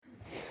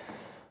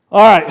All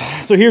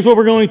right, so here's what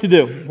we're going to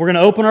do. We're going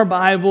to open our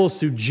Bibles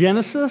to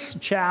Genesis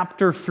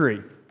chapter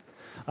 3.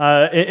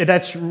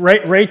 That's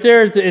right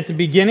there at the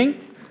beginning.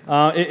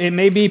 It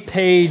may be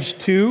page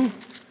 2.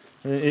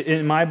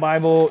 In my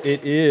Bible,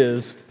 it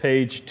is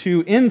page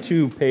 2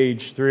 into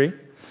page 3.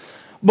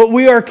 But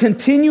we are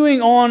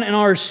continuing on in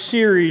our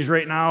series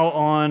right now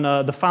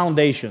on the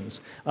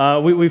foundations.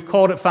 We've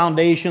called it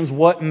Foundations,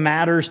 What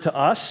Matters to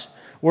Us.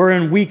 We're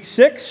in week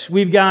 6.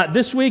 We've got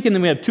this week, and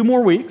then we have 2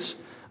 more weeks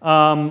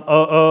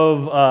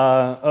of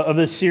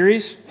this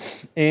series.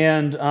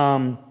 And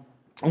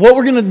what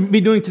we're going to be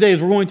doing today is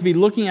we're going to be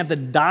looking at the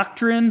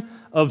doctrine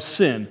of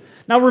sin.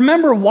 Now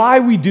remember why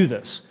we do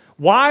this.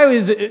 Why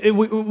is it,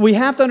 we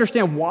have to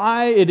understand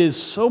why it is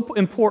so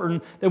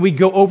important that we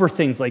go over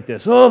things like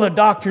this. Oh, the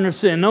doctrine of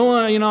sin. No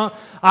one,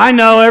 I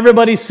know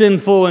everybody's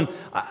sinful, and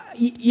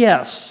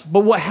yes,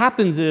 but what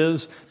happens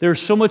is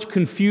there's so much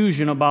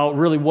confusion about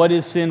really what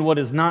is sin, what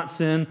is not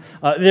sin.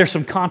 There's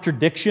some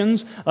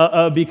contradictions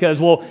because,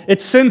 well,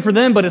 it's sin for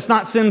them, but it's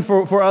not sin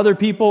for other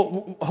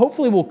people.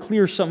 Hopefully we'll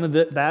clear some of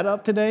that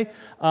up today.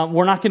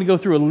 We're not going to go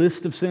through a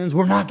list of sins.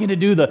 We're not going to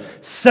do the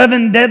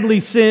 7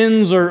 deadly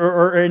sins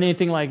or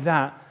anything like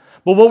that.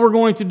 But what we're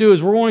going to do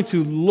is we're going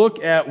to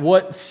look at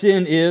what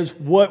sin is,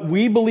 what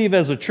we believe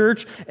as a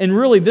church, and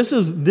really this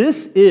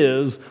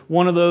is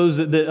one of those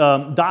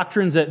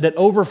doctrines that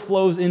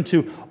overflows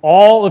into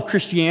all of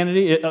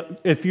Christianity.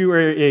 If you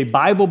are a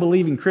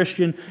Bible-believing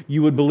Christian,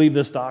 you would believe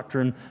this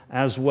doctrine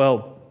as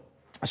well.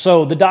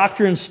 So the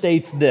doctrine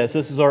states this.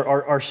 This is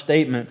our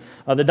statement.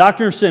 The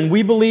doctrine of sin.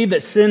 We believe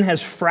that sin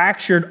has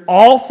fractured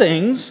all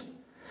things,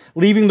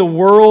 leaving the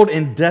world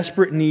in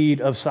desperate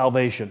need of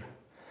salvation.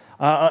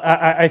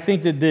 I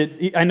think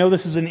that I know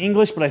this is in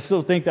English, but I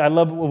still think that I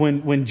love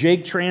when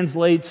Jake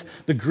translates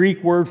the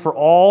Greek word for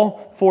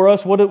all for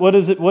us. What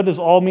is it? What does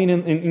all mean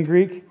in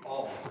Greek?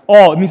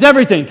 All. It means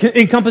everything. It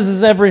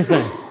encompasses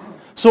everything.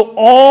 So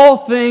all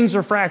things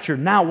are fractured.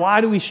 Now,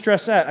 why do we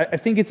stress that? I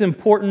think it's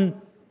important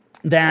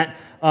that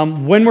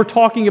when we're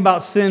talking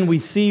about sin, we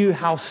see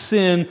how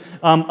sin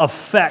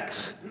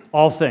affects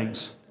all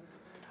things.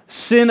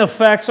 Sin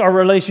affects our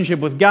relationship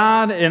with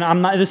God,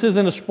 and this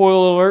isn't a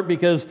spoiler alert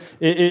because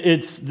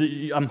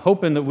I'm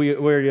hoping that we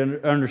already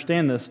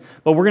understand this,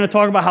 but we're going to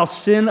talk about how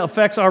sin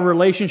affects our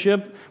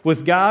relationship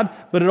with God,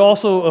 but it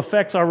also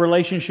affects our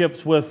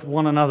relationships with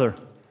one another.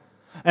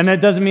 And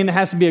that doesn't mean it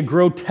has to be a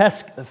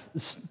grotesque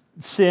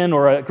sin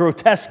or a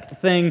grotesque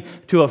thing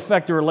to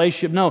affect a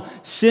relationship. No,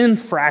 sin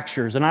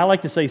fractures, and I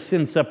like to say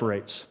sin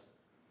separates.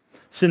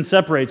 Sin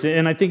separates,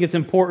 and I think it's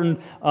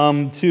important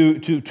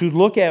to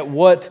look at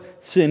what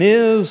sin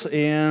is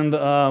and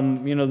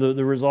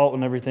the result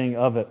and everything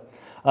of it.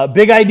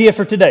 Big idea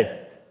for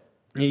today.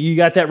 You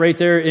got that right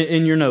there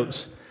in your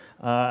notes.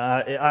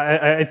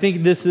 I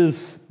think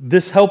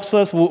this helps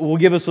us. Will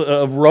give us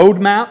a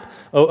roadmap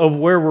of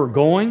where we're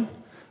going,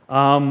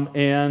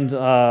 and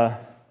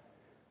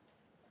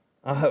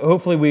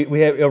hopefully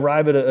we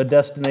arrive at a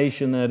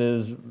destination that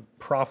is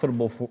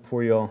profitable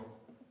for you all.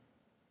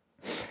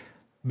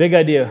 Big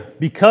idea.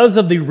 Because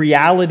of the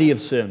reality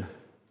of sin,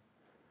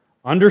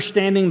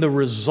 understanding the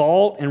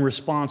result and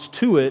response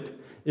to it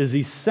is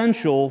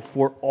essential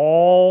for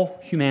all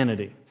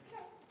humanity.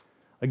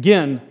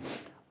 Again,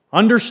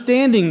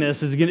 understanding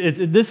this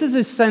is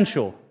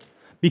essential.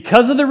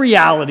 Because of the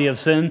reality of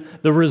sin,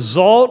 the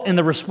result and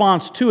the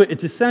response to it,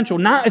 it's essential.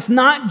 It's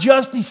not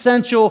just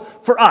essential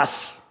for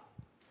us.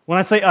 When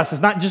I say us,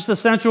 it's not just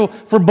essential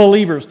for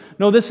believers.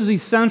 No, this is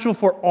essential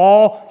for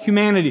all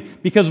humanity.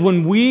 Because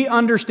when we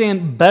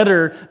understand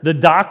better the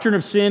doctrine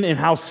of sin and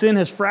how sin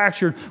has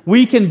fractured,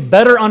 we can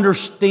better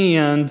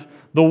understand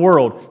the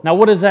world. Now,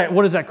 what is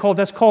that called?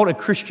 That's called a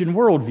Christian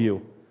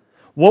worldview.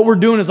 What we're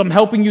doing is I'm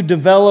helping you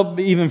develop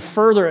even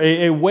further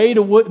a way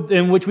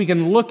in which we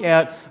can look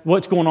at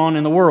what's going on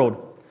in the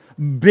world.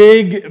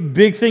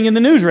 Big thing in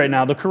the news right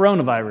now, the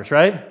coronavirus,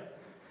 right?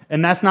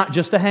 And that's not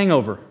just a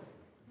hangover.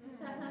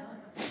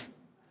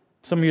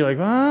 Some of you are like,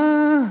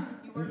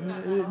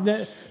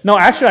 No,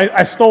 actually,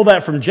 I stole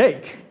that from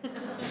Jake.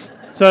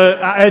 So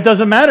it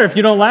doesn't matter if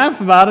you don't laugh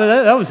about it.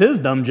 That was his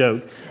dumb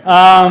joke.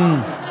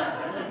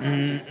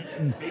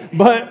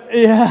 But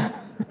yeah.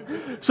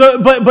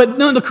 So, but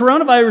no, the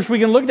coronavirus we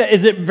can look at,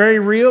 is it very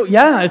real?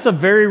 Yeah, it's a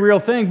very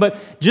real thing.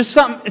 But just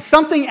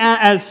something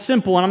as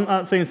simple, and I'm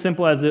not saying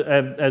simple as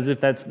if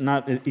that's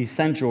not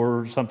essential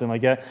or something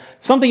like that.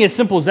 Something as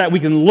simple as that,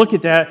 we can look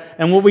at that,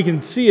 and what we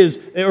can see is,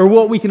 or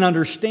what we can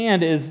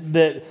understand is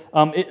that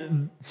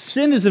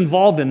sin is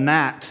involved in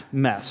that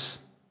mess.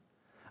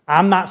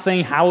 I'm not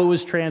saying how it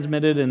was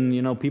transmitted,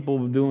 and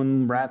people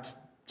doing rats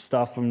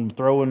stuff and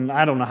throwing,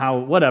 I don't know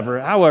how,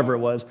 however it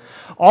was.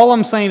 All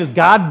I'm saying is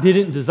God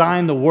didn't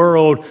design the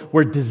world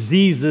where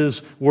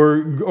diseases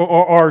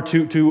are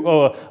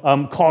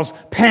to cause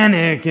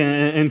panic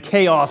and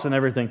chaos and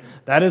everything.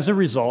 That is a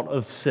result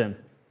of sin.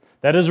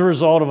 That is a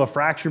result of a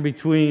fracture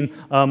between,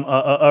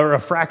 or a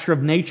fracture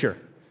of nature.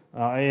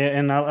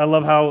 And I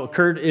love how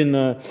Kurt in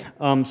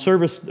the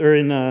service, or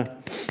in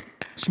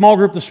Small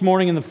group this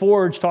morning in the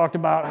Forge talked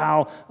about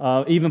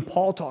how, even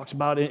Paul talks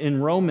about it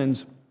in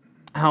Romans,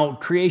 how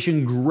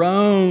creation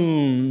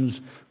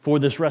groans for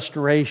this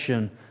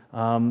restoration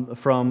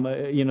from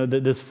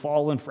this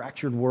fallen,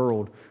 fractured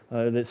world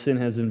that sin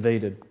has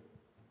invaded.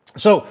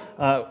 So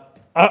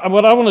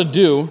what I want to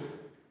do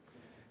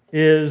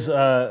is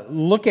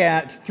look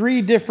at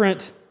three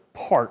different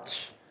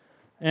parts.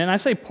 And I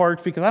say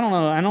parts because I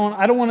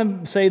don't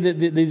want to say that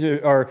these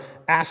are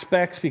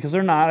aspects, because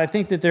they're not. I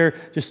think that they're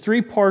just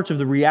three parts of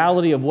the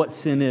reality of what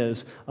sin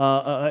is.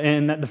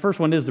 And the first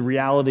one is the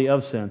reality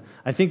of sin.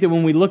 I think that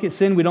when we look at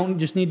sin, we don't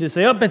just need to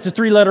say, oh, it's a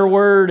three-letter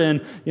word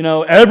and,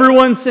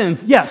 everyone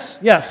sins. Yes,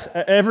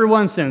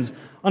 everyone sins.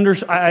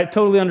 I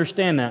totally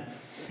understand that.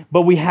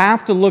 But we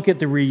have to look at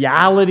the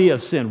reality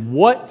of sin,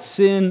 what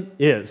sin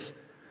is.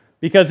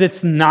 Because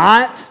it's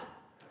not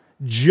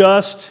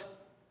just...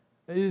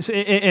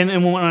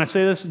 And when I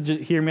say this,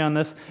 just hear me on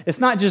this, it's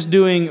not just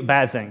doing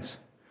bad things,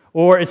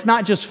 or it's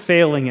not just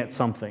failing at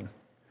something.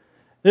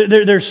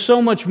 There's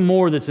so much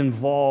more that's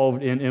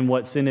involved in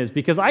what sin is,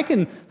 because I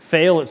can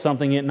fail at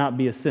something and it not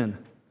be a sin.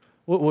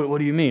 What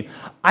do you mean?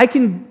 I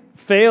can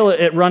fail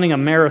at running a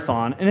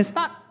marathon, and it's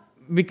not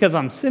because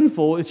I'm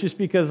sinful, it's just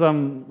because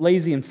I'm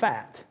lazy and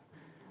fat.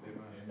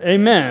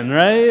 Amen,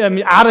 right? I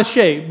mean, out of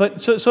shape. But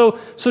so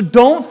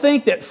don't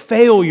think that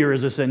failure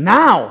is a sin.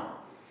 Now,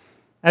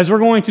 as we're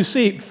going to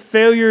see,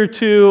 failure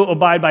to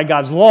abide by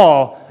God's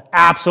law,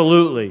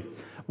 absolutely.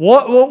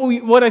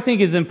 What I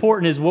think is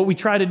important is what we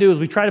try to do is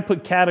we try to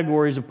put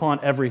categories upon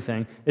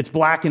everything. It's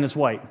black and it's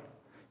white.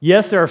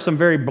 Yes, there are some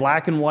very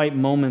black and white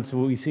moments that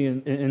we see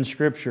in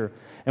Scripture,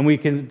 and we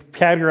can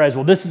categorize,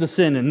 well, this is a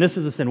sin and this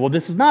is a sin. Well,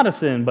 this is not a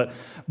sin, but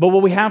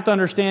what we have to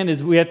understand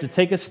is we have to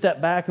take a step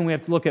back and we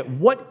have to look at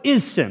what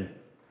is sin.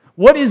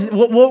 What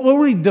do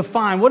we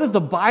define? What does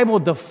the Bible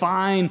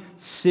define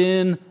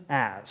sin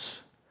as?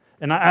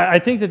 And I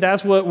think that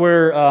that's what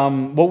we're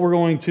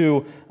going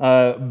to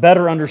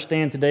better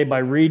understand today by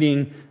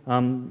reading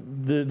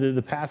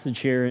the passage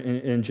here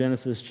in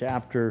Genesis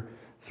chapter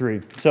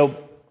 3. So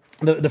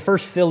the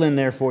first fill in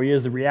there for you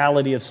is the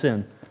reality of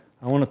sin.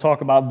 I want to talk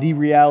about the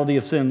reality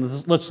of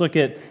sin. Let's look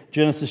at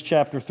Genesis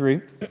chapter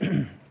 3,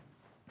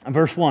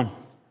 verse 1.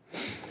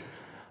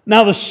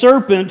 Now the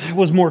serpent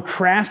was more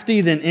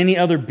crafty than any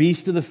other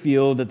beast of the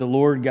field that the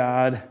Lord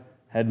God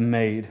had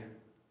made.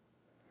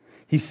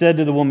 He said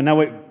to the woman, now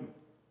wait,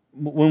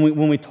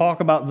 when we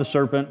talk about the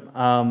serpent,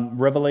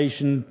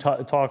 Revelation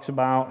talks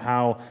about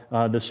how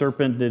the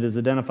serpent that is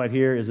identified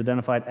here is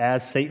identified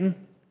as Satan.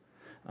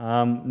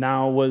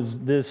 Now, was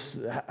this,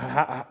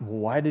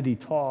 why did he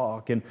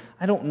talk? And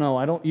I don't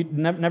know. You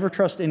never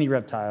trust any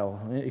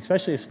reptile,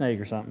 especially a snake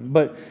or something.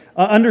 But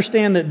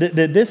understand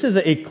that this is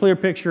a clear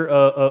picture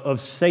of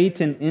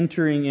Satan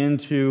entering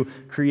into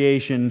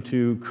creation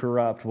to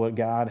corrupt what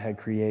God had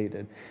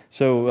created.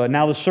 So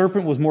now the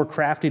serpent was more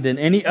crafty than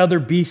any other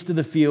beast of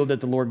the field that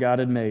the Lord God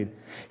had made.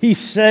 He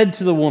said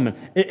to the woman,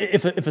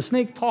 if a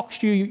snake talks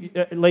to you,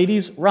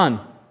 ladies,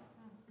 run.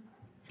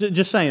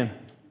 Just saying.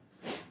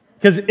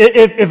 Because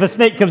if a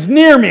snake comes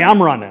near me,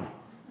 I'm running,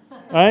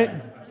 right?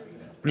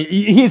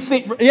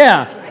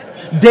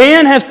 Yeah.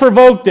 Dan has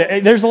provoked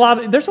it. There's a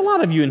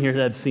lot of you in here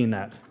that have seen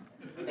that.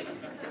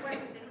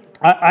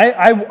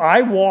 I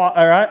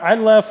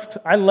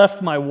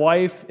left my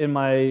wife and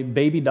my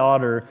baby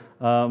daughter.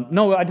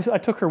 I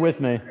took her with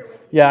me.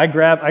 Yeah, I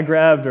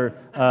grabbed her.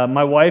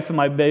 My wife and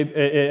my baby,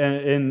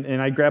 and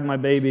I grabbed my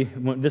baby.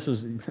 This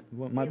was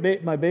my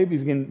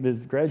baby's is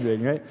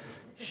graduating, right?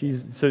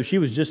 She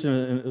was just a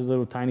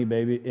little tiny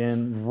baby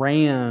and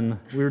ran.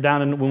 We were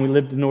down when we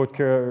lived in North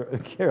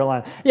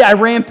Carolina. Yeah, I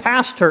ran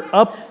past her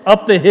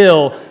up the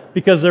hill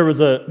because it was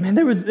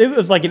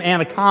like an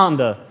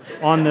anaconda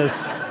on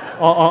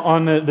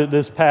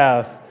this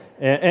path.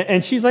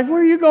 And she's like,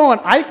 "Where are you going?"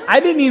 I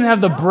didn't even have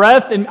the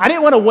breath, and I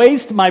didn't want to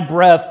waste my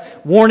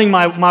breath warning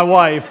my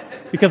wife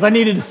because I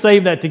needed to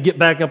save that to get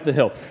back up the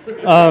hill.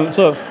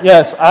 So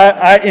yes,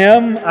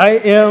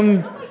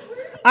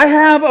 I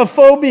have a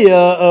phobia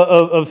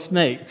of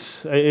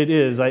snakes. It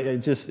is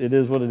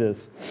what it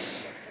is.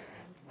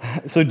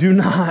 So do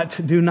not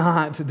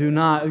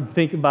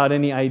think about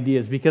any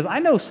ideas, because I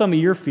know some of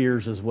your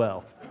fears as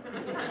well.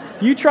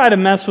 You try to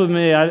mess with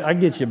me, I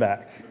get you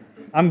back.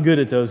 I'm good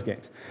at those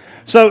games.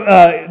 So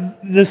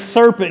this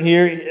serpent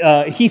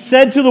here, he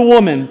said to the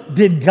woman,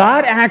 "Did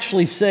God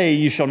actually say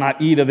you shall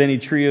not eat of any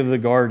tree of the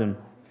garden?"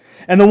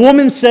 And the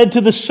woman said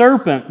to the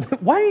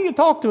serpent, why don't you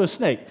talk to a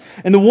snake?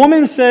 And the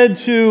woman said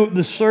to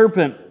the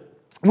serpent,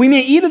 "We may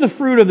eat of the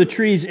fruit of the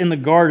trees in the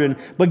garden,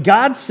 but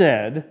God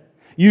said,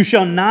 you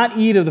shall not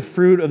eat of the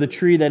fruit of the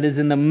tree that is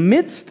in the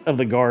midst of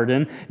the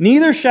garden,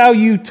 neither shall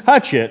you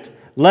touch it,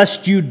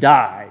 lest you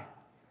die."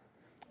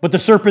 But the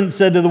serpent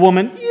said to the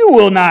woman, "You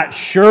will not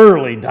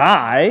surely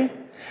die,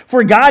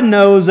 for God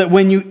knows that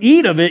when you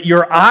eat of it,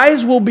 your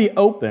eyes will be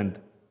opened,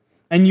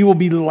 and you will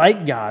be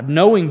like God,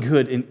 knowing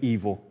good and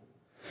evil."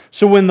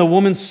 So when the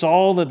woman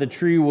saw that the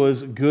tree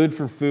was good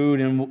for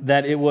food, and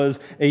that it was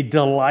a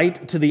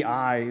delight to the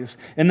eyes,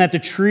 and that the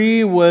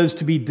tree was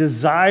to be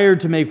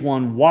desired to make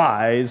one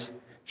wise,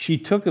 She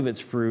took of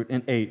its fruit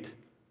and ate.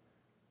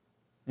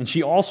 And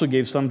she also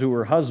gave some to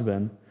her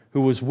husband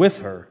who was with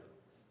her,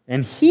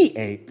 and he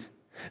ate.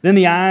 Then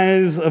the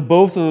eyes of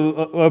both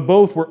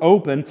were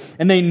open,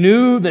 and they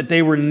knew that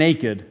they were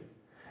naked.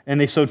 And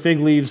they sewed fig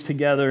leaves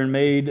together and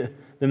made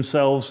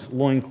themselves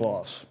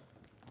loincloths.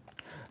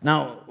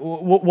 Now,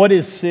 what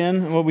is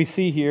sin? What we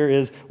see here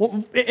is,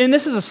 and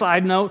this is a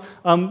side note,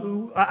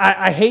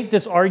 I hate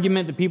this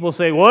argument that people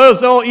say, well,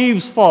 it's all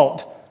Eve's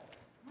fault.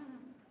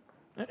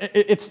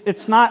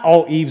 It's not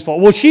all Eve's fault.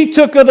 Well, she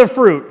took of the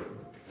fruit.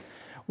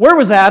 Where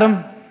was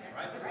Adam?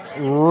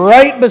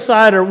 Right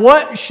beside her.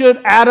 What should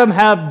Adam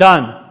have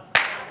done?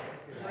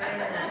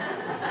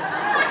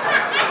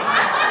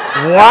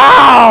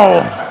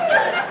 Wow!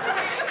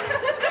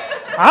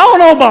 I don't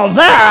know about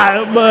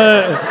that,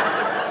 but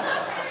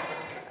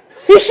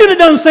he should have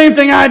done the same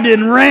thing I did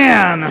and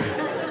ran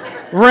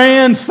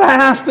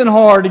fast and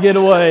hard to get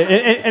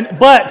away.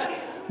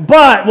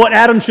 But what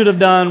Adam should have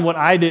done, what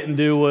I didn't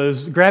do,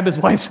 was grab his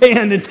wife's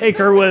hand and take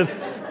her with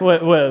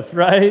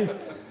right?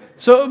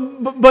 So,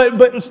 but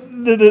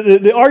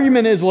the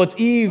argument is, well, it's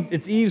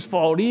Eve's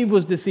fault. Eve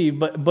was deceived,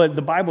 but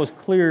the Bible is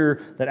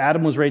clear that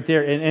Adam was right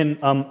there, and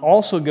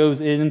also goes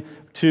in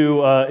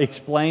to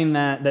explain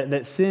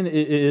that sin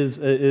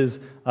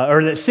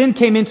or that sin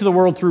came into the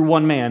world through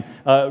one man.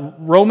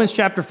 Romans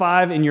chapter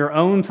 5, in your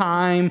own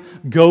time,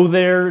 go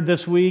there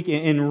this week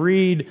and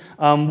read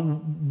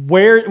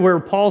where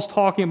Paul's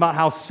talking about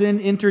how sin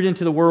entered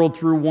into the world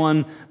through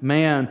one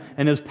man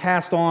and is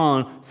passed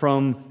on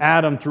from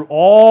Adam through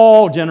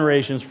all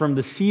generations, from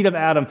the seed of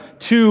Adam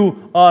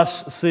to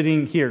us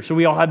sitting here. So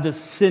we all have this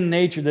sin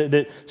nature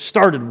that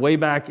started way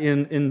back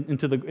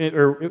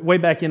way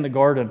back in the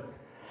garden.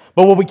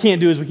 But what we can't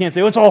do is we can't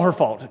say, well, it's all her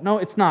fault. No,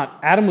 it's not.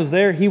 Adam was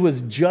there. He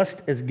was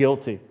just as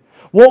guilty.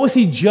 What was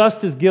he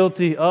just as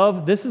guilty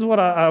of? This is what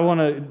I want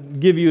to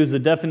give you as the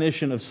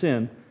definition of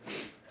sin.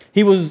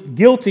 They were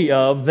guilty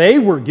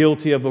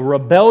of a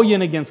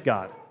rebellion against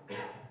God.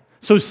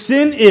 So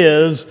sin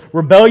is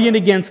rebellion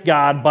against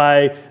God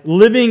by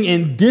living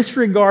in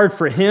disregard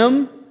for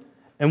Him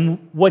and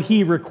what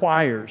He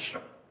requires.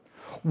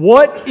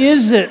 What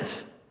is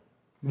it?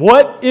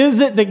 What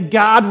is it that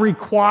God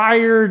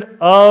required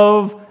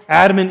of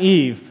Adam and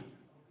Eve?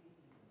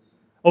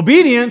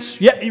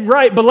 Obedience, yeah,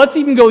 right, but let's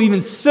even go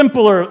even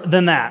simpler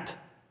than that.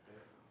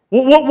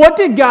 What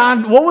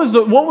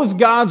was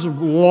God's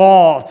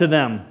law to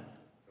them?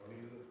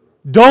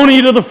 Don't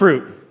eat of the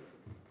fruit.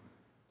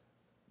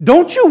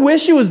 Don't you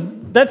wish it was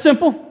that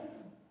simple?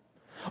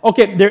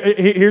 Okay,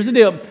 here's the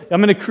deal.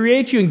 I'm going to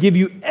create you and give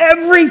you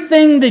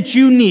everything that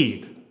you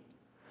need.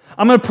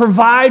 I'm going to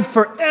provide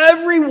for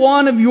every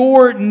one of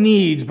your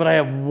needs, but I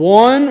have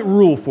one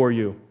rule for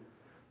you.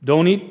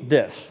 Don't eat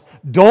this.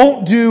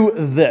 Don't do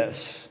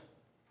this.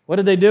 What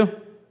did they do?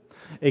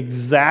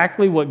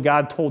 Exactly what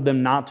God told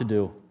them not to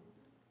do.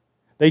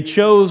 They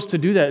chose to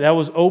do that. That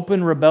was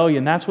open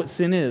rebellion. That's what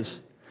sin is.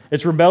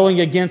 It's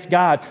rebelling against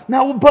God.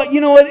 Now, but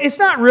it's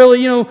not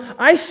really,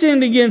 I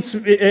sinned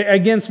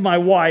against my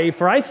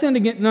wife, or I sinned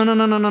against,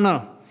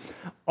 no.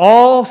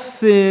 All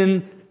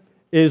sin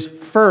is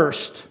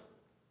first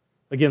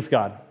against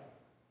God.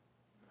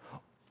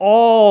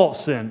 All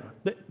sin.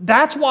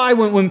 That's why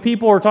when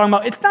people are talking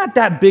about, it's not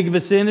that big of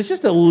a sin, it's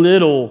just a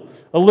little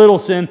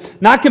sin,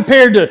 not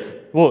compared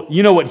to, well,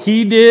 you know what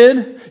he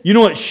did? You know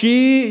what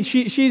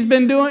she's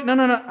been doing?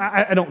 No,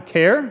 I don't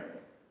care.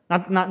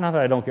 Not that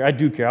I don't care. I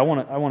do care. I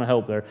want to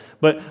help there.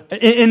 But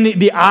in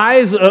the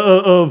eyes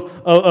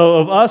of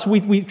us,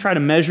 we try to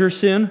measure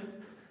sin.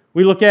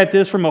 We look at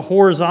this from a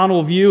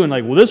horizontal view and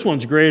well, this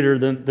one's greater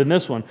than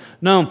this one.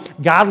 No,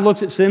 God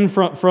looks at sin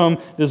from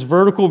this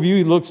vertical view.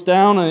 He looks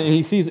down and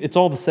He sees it's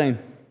all the same.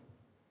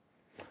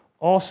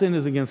 All sin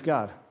is against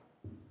God.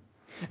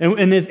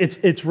 And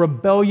it's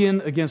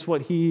rebellion against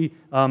what He,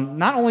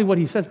 not only what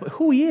He says, but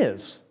who He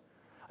is.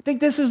 I think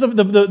this is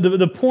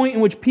the point in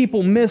which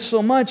people miss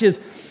so much is,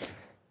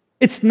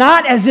 it's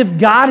not as if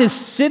God is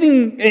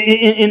sitting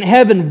in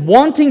heaven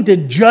wanting to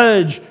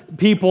judge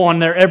people on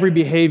their every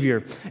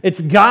behavior. It's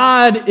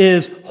God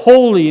is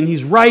holy and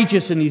He's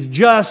righteous and He's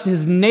just.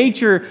 His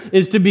nature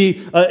is to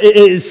be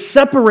is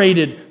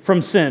separated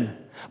from sin.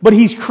 But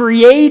He's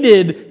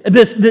created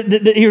this.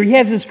 He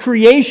has this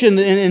creation,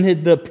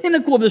 and the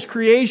pinnacle of this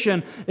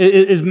creation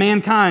is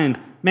mankind,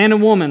 man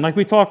and woman, like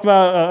we talked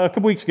about a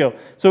couple weeks ago.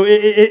 So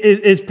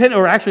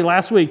actually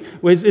last week,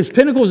 his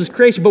pinnacle is His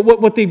creation. But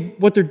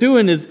what they're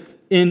doing is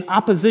in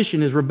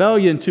opposition, is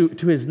rebellion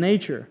to His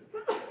nature.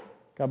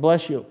 God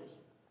bless you.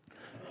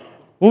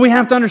 What we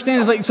have to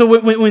understand is so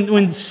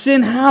when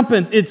sin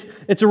happens,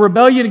 it's a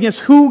rebellion against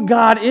who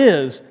God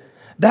is.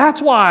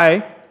 That's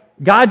why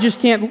God just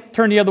can't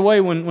turn the other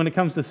way when it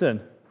comes to sin.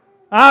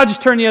 I'll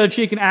just turn the other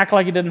cheek and act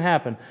like it didn't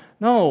happen.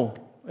 No,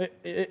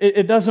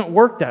 it doesn't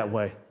work that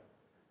way.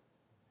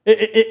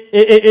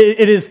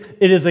 It is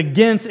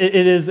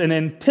an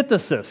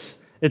antithesis.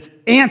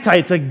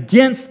 It's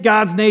against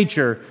God's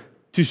nature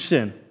to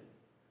sin.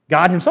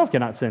 God Himself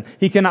cannot sin.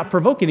 He cannot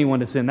provoke anyone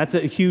to sin. That's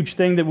a huge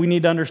thing that we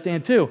need to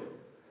understand too.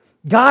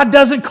 God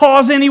doesn't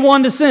cause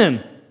anyone to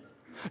sin.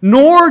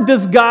 Nor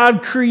does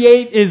God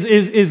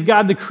is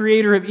God the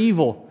creator of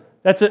evil.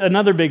 That's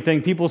another big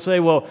thing. People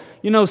say, well,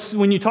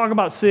 when you talk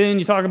about sin,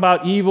 you talk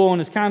about evil, and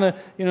it's kind of,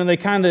 they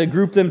kind of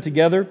group them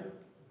together.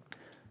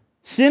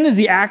 Sin is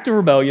the act of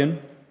rebellion.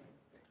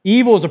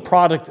 Evil is a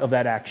product of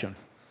that action.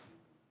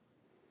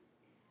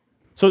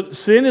 So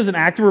sin is an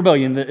act of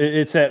rebellion.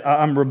 It's that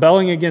I'm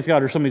rebelling against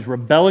God, or somebody's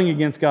rebelling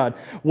against God.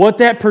 What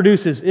that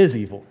produces is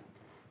evil.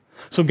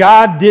 So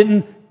God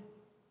didn't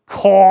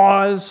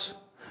cause,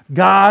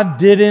 God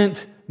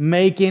didn't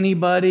make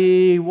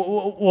anybody,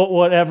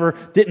 whatever,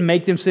 didn't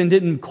make them sin,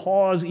 didn't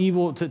cause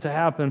evil to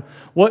happen.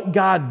 What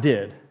God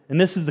did, and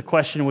this is the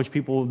question which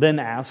people then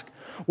ask,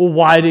 well,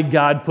 why did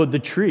God put the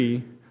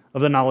tree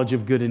of the knowledge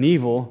of good and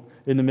evil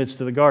in the midst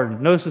of the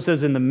garden? Notice it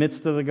says in the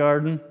midst of the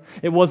garden.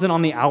 It wasn't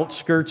on the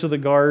outskirts of the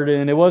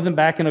garden. It wasn't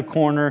back in a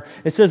corner.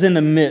 It says in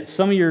the midst.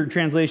 Some of your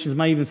translations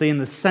might even say in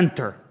the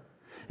center.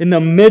 In the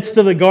midst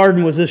of the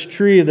garden was this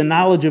tree of the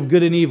knowledge of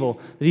good and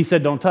evil that he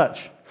said don't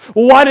touch.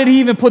 Well, why did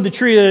he even put the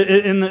tree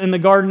in the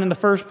garden in the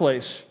first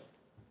place?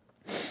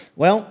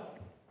 Well,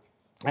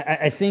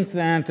 I think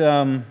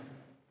that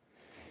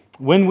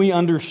when we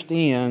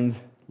understand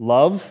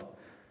love,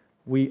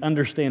 we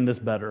understand this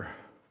better.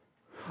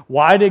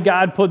 Why did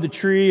God put the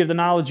tree of the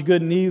knowledge of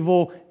good and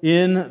evil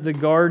in the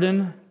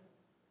garden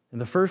in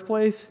the first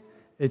place?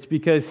 It's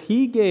because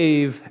he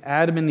gave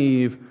Adam and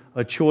Eve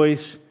a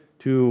choice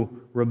to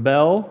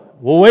rebel.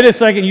 Well, wait a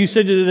second, you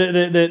said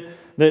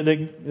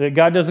that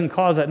God doesn't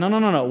cause that. No.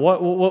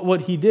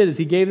 What he did is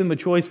he gave them a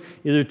choice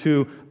either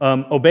to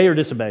obey or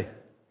disobey.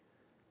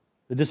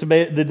 The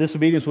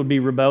disobedience would be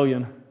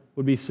rebellion,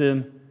 would be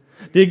sin.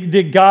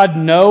 Did God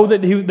know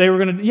that they were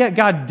going to? Yeah,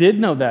 God did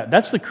know that.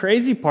 That's the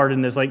crazy part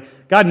in this.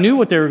 Like, God knew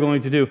what they were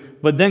going to do,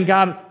 but then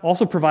God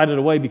also provided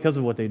a way because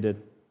of what they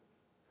did.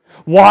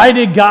 Why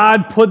did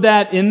God put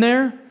that in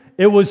there?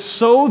 It was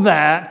so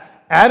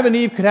that Adam and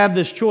Eve could have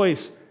this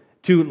choice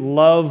to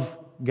love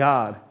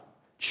God,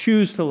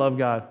 choose to love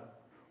God.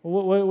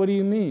 What do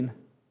you mean?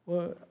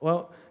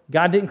 Well,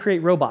 God didn't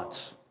create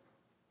robots.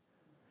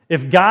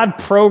 If God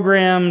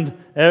programmed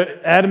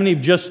Adam and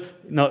Eve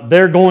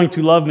they're going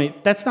to love me,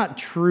 that's not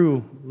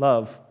true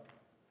love.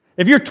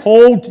 If you're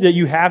told that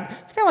you have,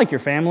 it's kind of like your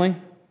family,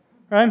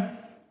 right?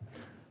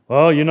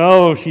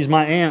 Well, she's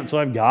my aunt, so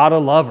I've got to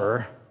love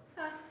her.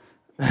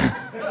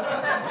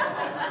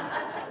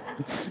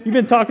 You've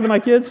been talking to my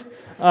kids?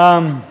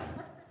 I'm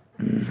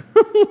their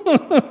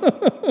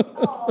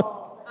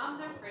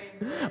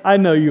favorite. I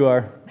know you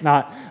are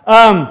not.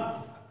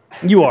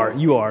 You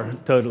are,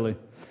 totally.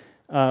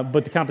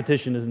 But the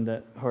competition isn't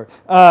that hard.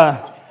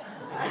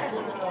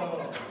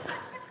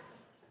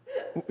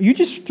 You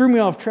just threw me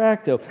off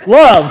track, though.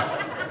 Love.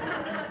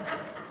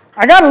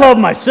 I got to love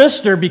my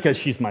sister because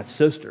she's my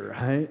sister,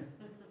 right?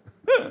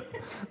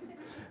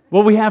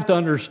 What we have to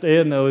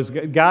understand, though, is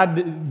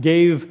God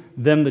gave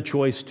them the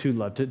choice to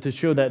love, to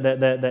show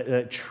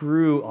that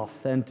true,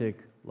 authentic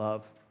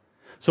love.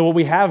 So what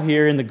we have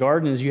here in the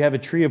garden is you have a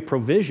tree of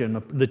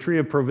provision. The tree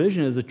of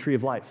provision is a tree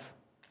of life.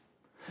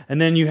 And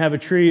then you have a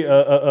tree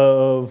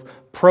of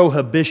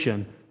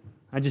prohibition.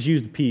 I just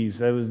used the P's.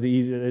 That was the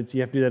easy.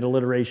 You have to do that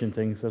alliteration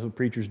thing. So that's what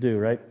preachers do,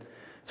 right?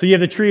 So you have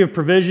the tree of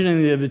provision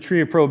and you have the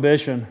tree of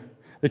prohibition.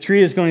 The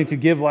tree is going to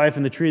give life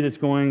and the tree that's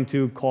going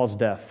to cause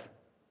death.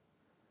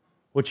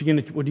 What are you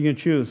going to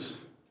choose?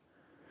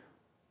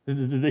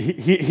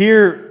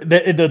 Here,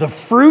 the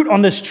fruit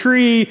on this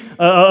tree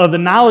of the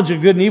knowledge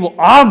of good and evil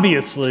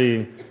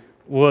obviously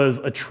was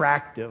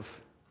attractive.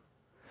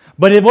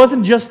 But it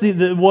wasn't just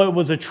what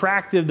was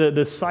attractive,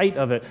 the sight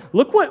of it.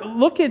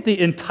 Look at the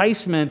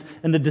enticement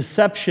and the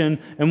deception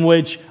in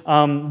which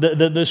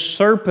the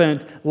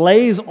serpent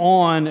lays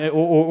on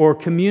or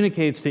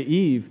communicates to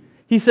Eve.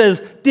 He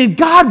says, did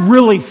God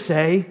really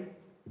say?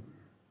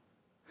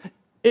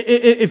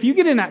 If you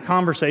get in that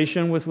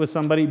conversation with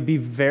somebody, be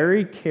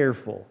very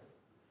careful.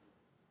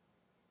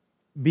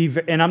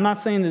 And I'm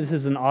not saying that this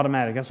is an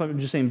automatic. That's why I'm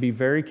just saying be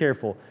very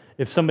careful.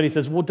 If somebody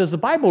says, well, does the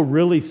Bible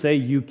really say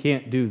you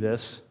can't do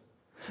this?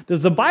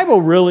 Does the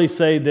Bible really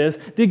say this?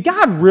 Did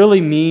God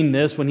really mean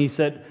this when he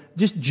said,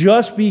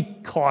 just be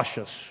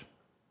cautious?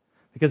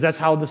 Because that's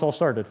how this all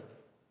started.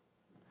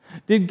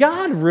 Did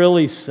God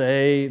really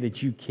say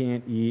that you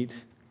can't eat?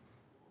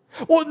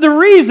 Well, the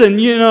reason,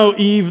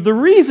 Eve, the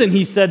reason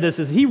he said this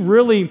is he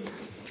really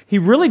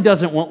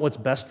doesn't want what's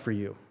best for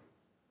you.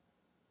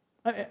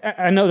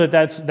 I know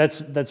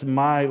that's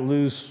my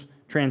loose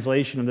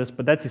translation of this,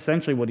 but that's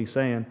essentially what he's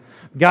saying.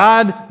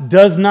 God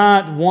does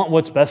not want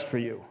what's best for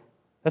you.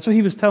 That's what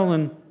he was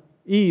telling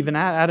Eve and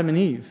Adam and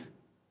Eve.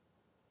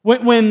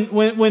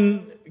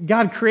 When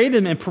God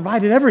created them and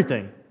provided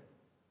everything,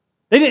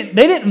 they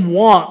didn't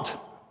want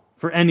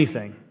for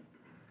anything.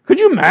 Could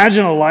you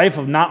imagine a life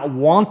of not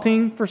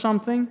wanting for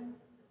something?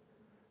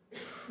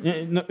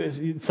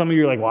 Some of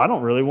you are like, well, I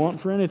don't really want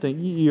for anything.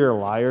 You're a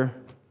liar.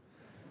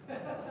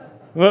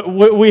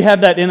 We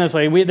have that in us.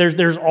 Like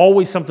there's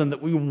always something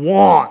that we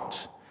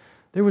want.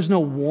 There was no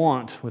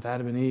want with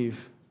Adam and Eve.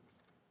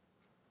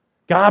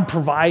 God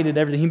provided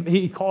everything.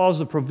 He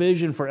caused the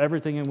provision for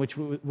everything in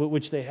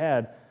which they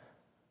had.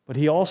 But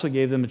He also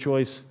gave them a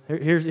choice.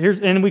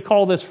 And we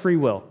call this free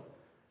will.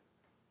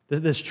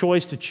 This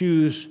choice to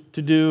choose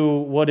to do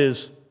what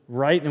is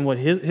right and what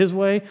His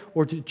way,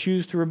 or to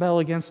choose to rebel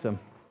against Him.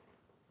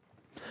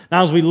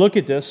 Now, as we look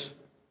at this,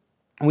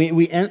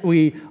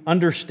 we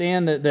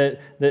understand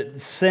that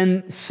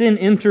sin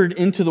entered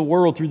into the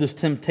world through this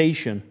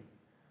temptation.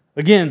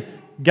 Again,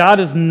 God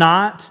is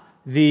not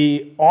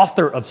the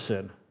author of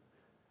sin.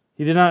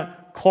 He did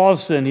not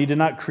cause sin. He did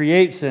not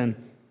create sin.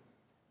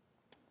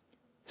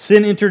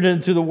 Sin entered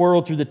into the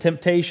world through the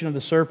temptation of the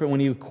serpent when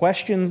he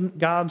questioned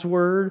God's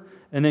word,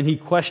 and then he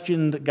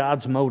questioned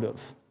God's motive.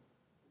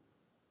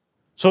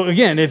 So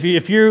again, if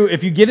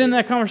you get in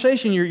that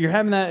conversation, you're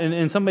having that,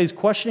 and somebody's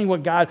questioning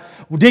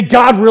did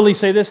God really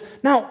say this?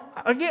 Now,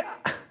 again,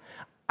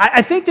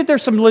 I think that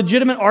there's some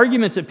legitimate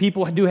arguments that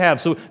people do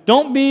have. So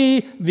don't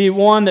be the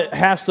one that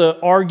has to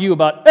argue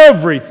about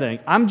everything.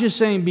 I'm just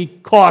saying be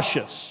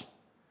cautious,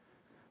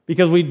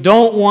 because we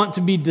don't want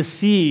to be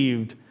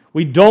deceived.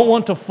 We don't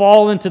want to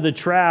fall into the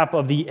trap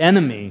of the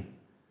enemy,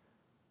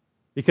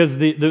 because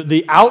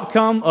the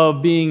outcome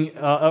of being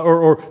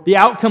or the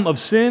outcome of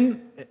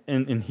sin,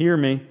 and hear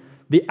me,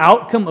 the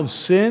outcome of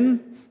sin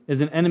is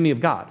an enemy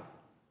of God.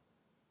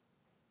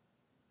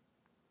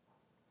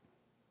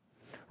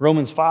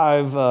 Romans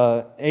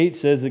 5:8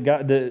 says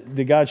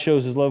that God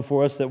shows His love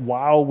for us, that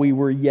while we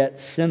were yet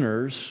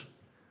sinners,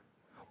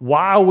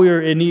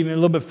 and even a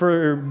little bit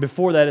further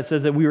before that, it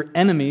says that we were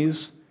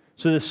enemies.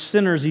 So the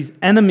sinners, these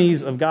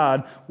enemies of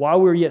God, while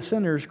we were yet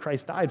sinners,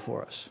 Christ died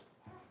for us.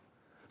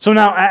 So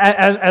now,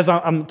 as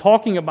I'm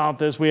talking about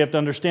this, we have to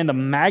understand the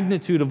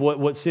magnitude of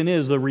what sin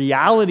is, the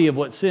reality of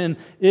what sin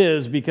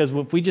is, because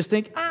if we just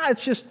think, I'm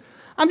just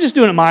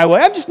doing it my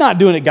way, I'm just not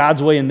doing it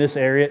God's way in this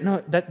area.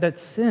 No,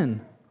 that's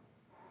sin.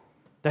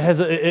 That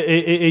has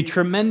a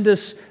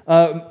tremendous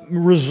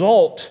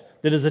result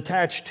that is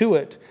attached to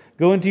it.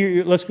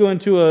 Let's go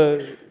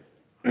into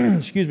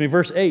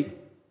verse 8.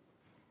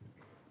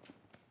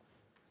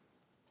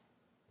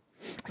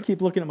 I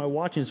keep looking at my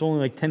watch and it's only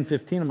like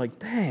 10:15. I'm like,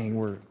 dang,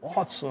 we're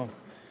awesome.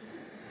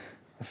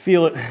 I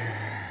feel it.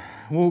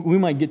 We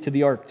might get to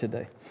the ark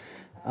today.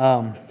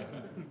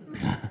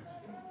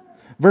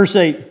 Verse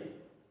 8.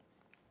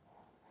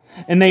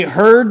 And they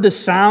heard the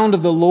sound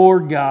of the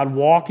Lord God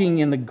walking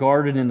in the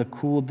garden in the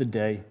cool of the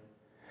day.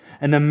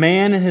 And the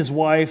man and his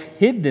wife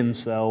hid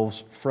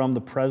themselves from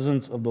the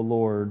presence of the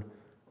Lord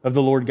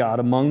God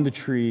among the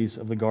trees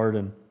of the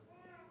garden.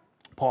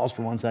 Pause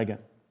for 1 second.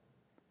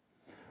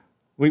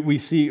 We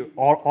see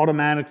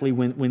automatically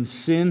when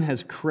sin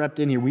has crept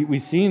in here,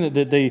 we've seen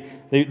that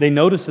they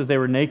noticed that they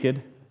were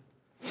naked.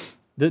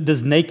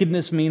 Does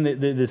nakedness mean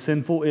that they're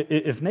sinful?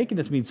 If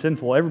nakedness means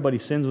sinful, everybody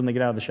sins when they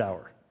get out of the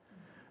shower.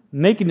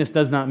 Nakedness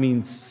does not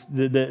mean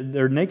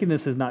their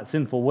nakedness is not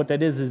sinful. What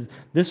that is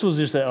this was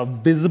just a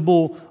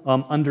visible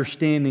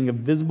understanding, a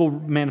visible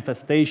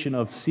manifestation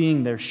of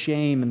seeing their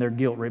shame and their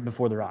guilt right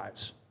before their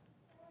eyes.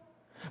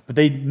 But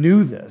they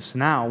knew this.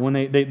 Now, when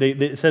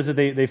it says that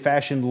they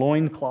fashioned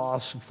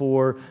loincloths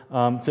for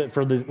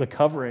the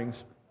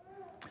coverings.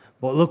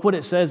 But look what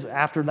it says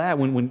after that.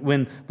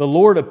 When the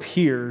Lord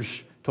appears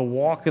to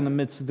walk in the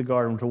midst of the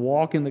garden,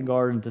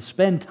 to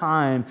spend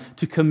time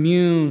to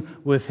commune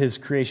with His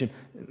creation.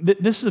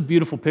 This is a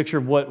beautiful picture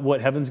of what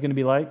heaven's going to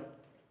be like.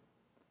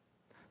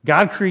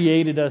 God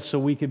created us so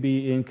we could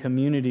be in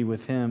community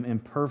with Him, in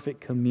perfect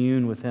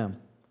commune with Him.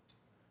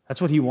 That's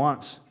what He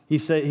wants. He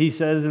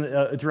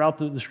says throughout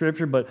the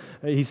Scripture, but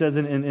He says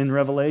in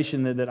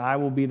Revelation that I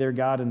will be their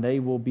God and they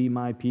will be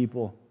my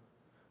people.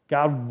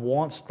 God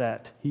wants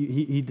that.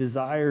 He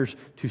desires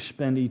to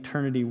spend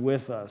eternity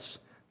with us,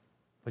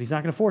 but He's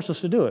not going to force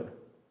us to do it.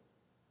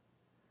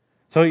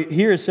 So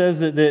here it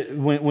says that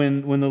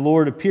when the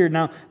Lord appeared,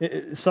 now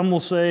some will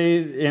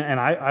say, and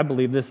I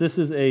believe this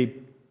is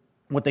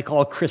what they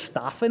call a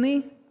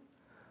Christophany,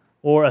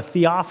 or a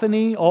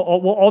theophany.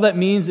 All that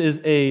means is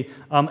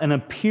an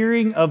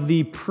appearing of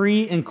the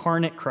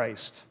pre-incarnate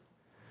Christ.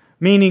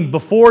 Meaning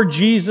before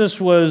Jesus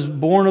was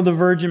born of the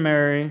Virgin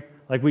Mary,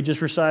 like we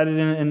just recited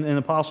in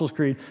Apostles'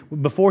 Creed,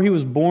 before He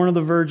was born of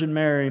the Virgin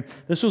Mary,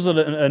 this was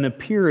an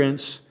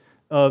appearance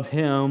of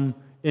Him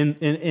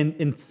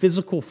in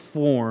physical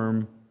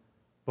form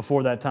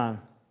before that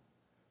time.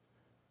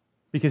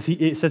 Because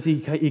it says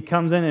he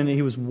comes in and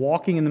He was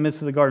walking in the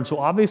midst of the garden. So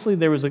obviously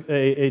there was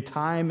a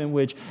time in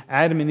which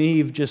Adam and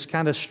Eve just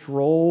kind of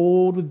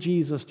strolled with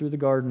Jesus through the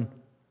garden.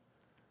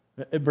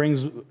 It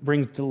brings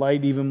to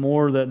light even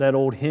more that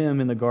old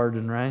hymn in the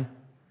garden, right?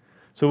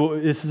 So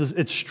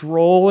it's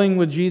strolling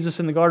with Jesus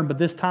in the garden. But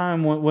this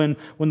time when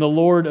the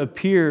Lord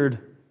appeared,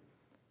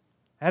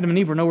 Adam and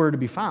Eve were nowhere to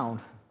be found.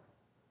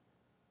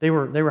 They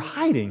were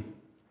hiding.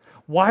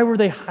 Why were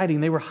they hiding?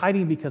 They were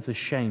hiding because of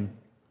shame.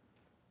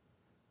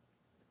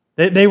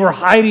 They were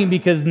hiding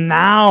because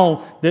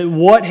now that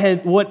what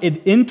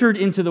had entered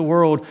into the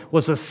world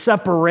was a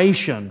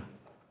separation.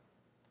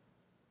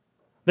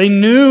 They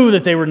knew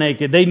that they were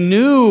naked. They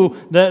knew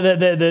that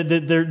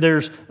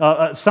there's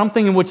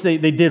something in which they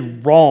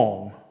did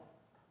wrong.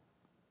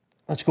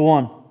 Let's go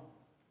on.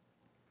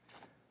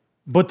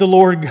 But the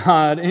Lord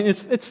God, and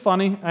it's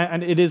funny,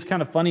 and it is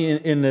kind of funny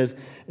in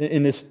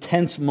this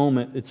tense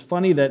moment. It's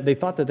funny that they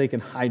thought that they can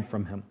hide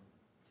from Him.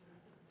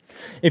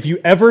 If you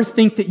ever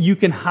think that you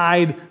can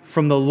hide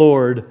from the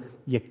Lord,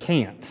 you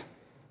can't.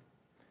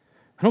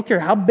 I don't care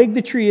how big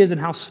the tree is and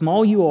how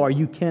small you are,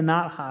 you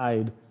cannot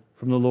hide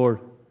from the Lord.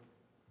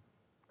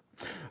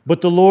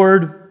 But the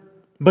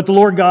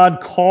Lord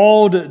God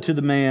called to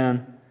the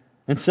man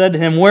and said to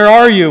him, "Where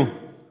are you?"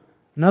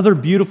 Another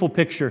beautiful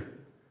picture.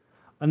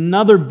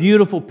 Another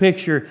beautiful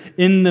picture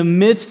in the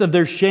midst of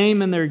their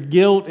shame and their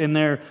guilt and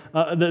their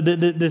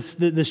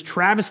this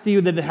travesty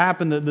that had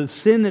happened, the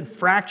sin that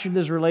fractured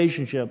this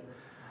relationship.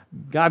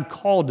 God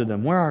called to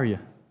them, "Where are you?"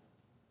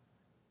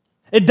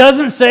 It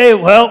doesn't say,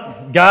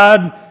 well,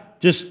 God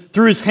just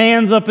threw His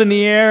hands up in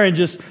the air and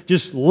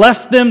just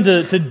left them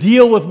to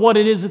deal with what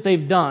it is that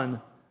they've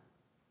done.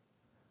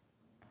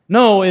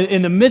 No,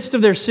 in the midst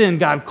of their sin,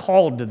 God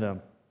called to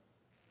them.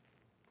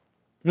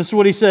 This is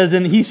what He says,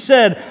 and He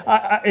said,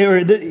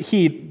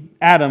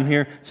 Adam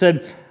here,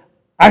 said,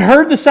 "I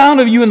heard the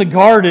sound of you in the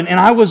garden, and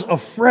I was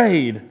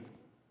afraid."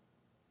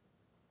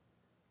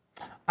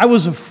 I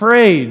was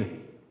afraid.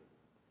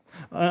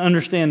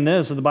 Understand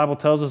this, the Bible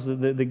tells us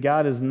that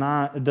God does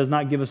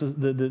not give us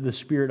the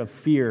spirit of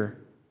fear,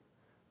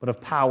 but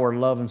of power,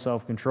 love, and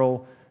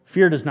self-control.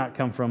 Fear does not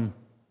come from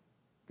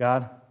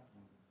God.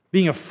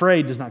 Being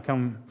afraid does not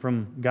come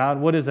from God.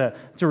 What is that?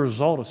 It's a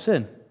result of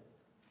sin.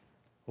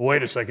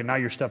 Wait a second, now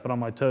you're stepping on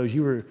my toes.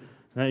 You're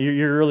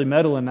really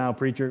meddling now,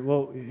 preacher.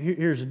 Well,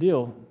 here's the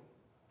deal.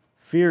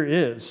 Fear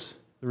is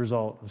the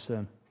result of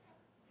sin.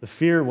 The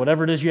fear,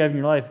 whatever it is you have in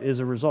your life, is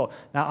a result.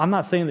 Now, I'm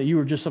not saying that you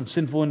were just some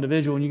sinful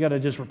individual and you got to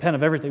just repent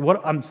of everything.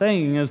 What I'm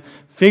saying is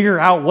figure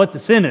out what the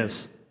sin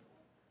is.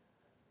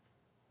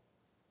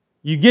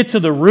 You get to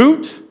the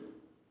root,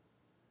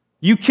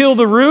 you kill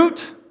the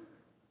root,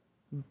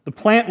 the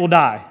plant will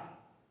die.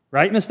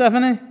 Right, Miss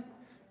Stephanie?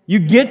 You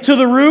get to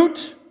the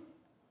root.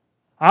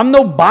 I'm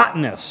no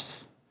botanist.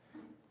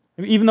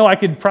 Even though I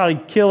could probably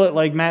kill it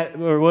like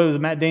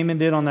Matt Damon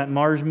did on that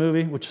Mars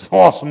movie, which is an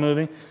awesome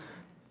movie.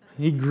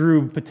 He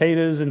grew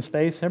potatoes in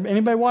space.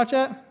 Anybody watch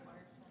that?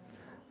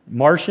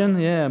 Martian,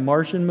 yeah,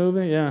 Martian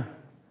movie, yeah.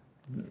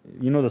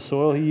 You know the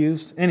soil he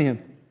used? Anyhow,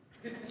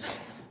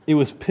 it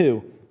was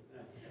poo.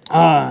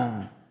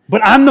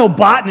 But I'm no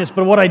botanist,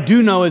 but what I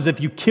do know is if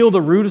you kill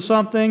the root of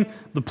something,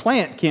 the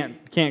plant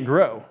can't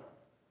grow.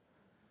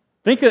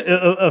 Think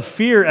of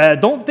fear,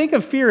 don't think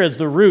of fear as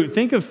the root.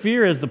 Think of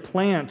fear as the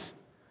plant.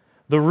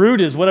 The root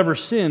is whatever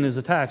sin is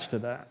attached to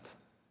that.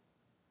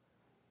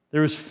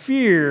 There was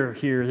fear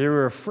here. They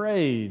were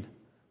afraid.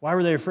 Why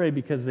were they afraid?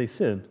 Because they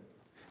sinned.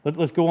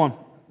 Let's go on.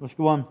 Let's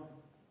go on.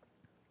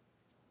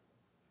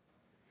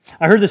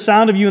 I heard the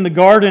sound of you in the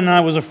garden, and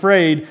I was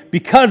afraid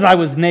because I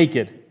was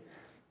naked,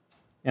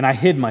 and I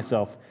hid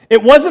myself.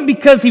 It wasn't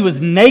because he was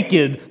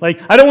naked.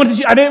 Like, I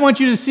didn't want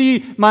you to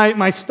see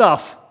my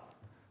stuff,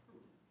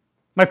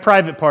 my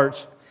private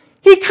parts.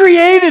 He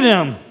created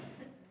him.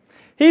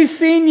 He's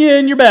seen you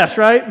in your best,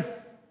 right?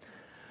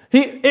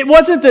 It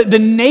wasn't the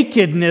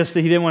nakedness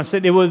that he didn't want to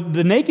sit. It was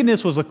the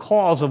nakedness was a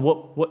cause of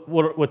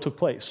what took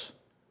place.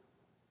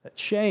 That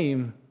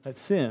shame, that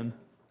sin.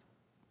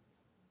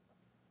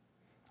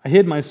 I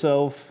hid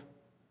myself,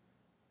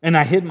 and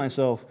I hid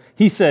myself.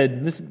 He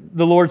said,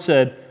 the Lord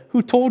said,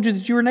 "Who told you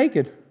that you were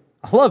naked?"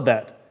 I love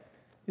that.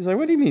 He's like,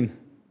 "What do you mean?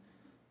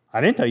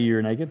 I didn't tell you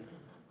were naked.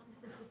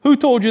 Who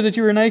told you that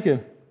you were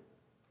naked?"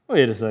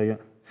 Wait a second.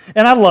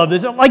 And I love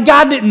this. Like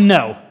God didn't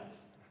know.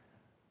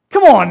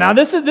 Come on now,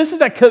 this is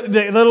that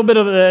little bit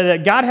of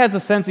that God has a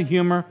sense of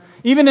humor.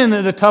 Even in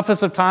the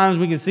toughest of times,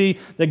 we can see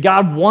that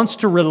God wants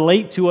to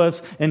relate to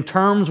us in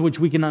terms which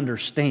we can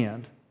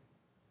understand.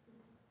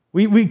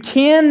 We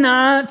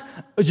cannot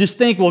just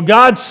think, well,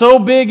 God's so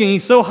big and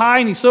He's so high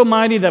and He's so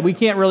mighty that we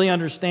can't really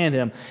understand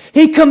Him.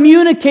 He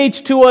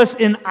communicates to us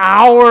in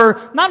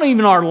not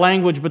even our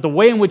language, but the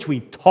way in which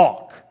we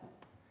talk.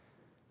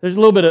 There's a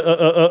little bit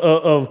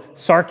of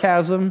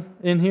sarcasm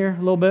in here, a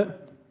little bit.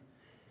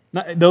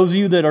 Those of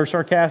you that are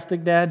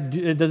sarcastic, Dad,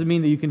 it doesn't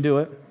mean that you can do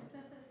it.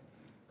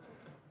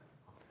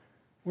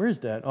 Where is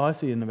Dad? Oh, I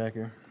see it in the back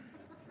here.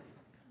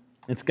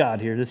 It's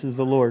God here. This is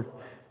the Lord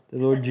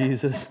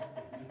Jesus.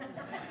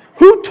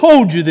 Who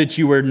told you that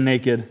you were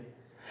naked?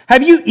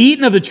 Have you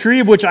eaten of the tree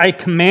of which I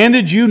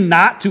commanded you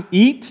not to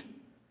eat?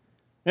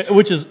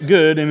 Which is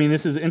good. I mean,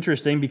 this is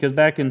interesting because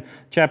back in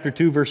chapter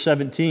 2, verse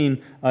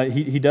 17,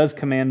 he does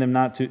command them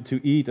not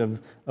to eat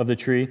of the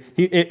tree.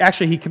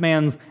 He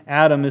commands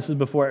Adam, this is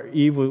before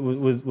Eve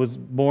was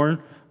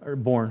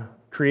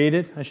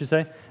created, I should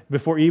say,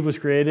 before Eve was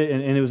created,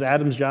 and it was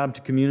Adam's job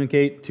to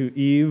communicate to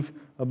Eve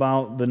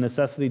about the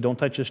necessity, don't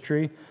touch this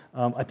tree.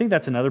 I think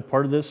that's another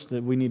part of this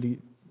that we need to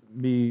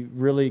be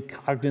really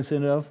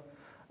cognizant of.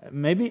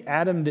 Maybe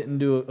Adam didn't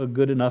do a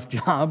good enough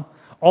job,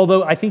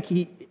 although I think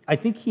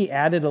he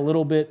added a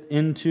little bit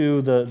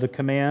into the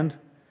command.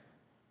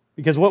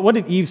 Because what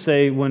did Eve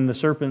say when the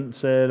serpent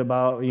said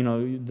about,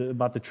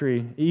 about the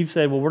tree? Eve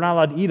said, well, we're not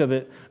allowed to eat of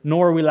it,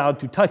 nor are we allowed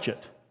to touch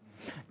it.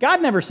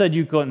 God never said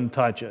you couldn't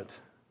touch it.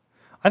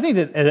 I think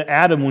that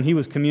Adam, when he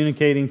was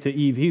communicating to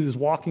Eve, he was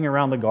walking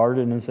around the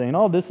garden and saying,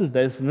 oh, this is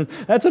this, and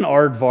that's an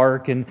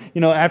aardvark. And,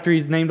 after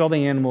he's named all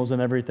the animals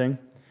and everything,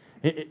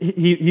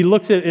 he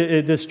looks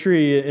at this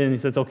tree and he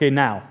says, okay,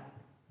 now,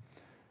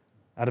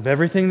 out of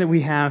everything that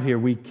we have here,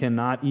 we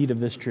cannot eat of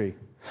this tree.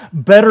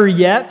 Better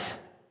yet,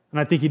 and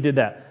I think he did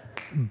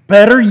that,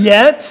 better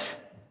yet,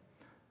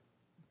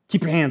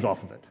 keep your hands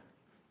off of it.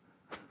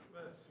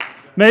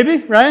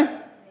 Maybe, right?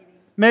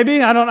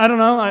 Maybe, I don't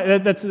know.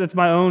 That's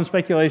my own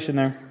speculation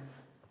there.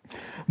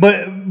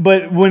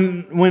 But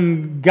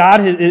when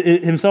God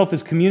himself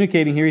is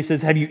communicating here, he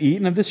says, have you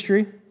eaten of this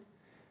tree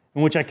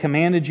in which I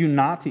commanded you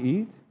not to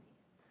eat?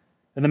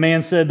 And the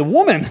man said, the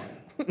woman,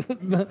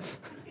 it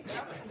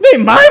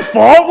ain't my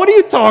fault. What are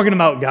you talking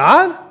about,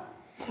 God?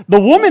 The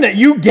woman that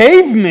you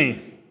gave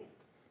me.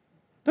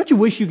 Don't you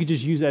wish you could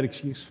just use that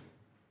excuse?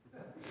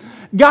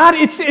 God,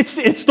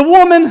 it's the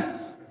woman.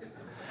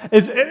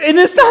 And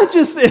it's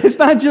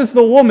not just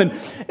the woman.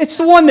 It's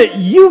the one that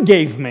you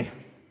gave me.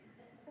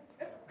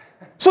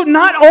 So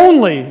not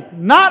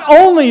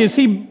only is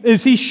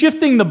he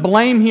shifting the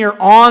blame here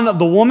on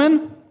the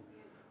woman,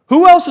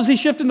 who else is he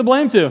shifting the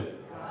blame to?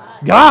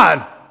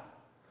 God.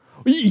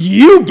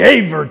 You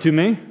gave her to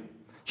me.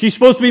 She's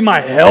supposed to be my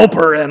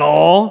helper and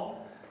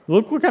all.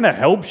 Look what kind of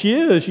help she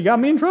is. She got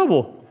me in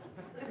trouble.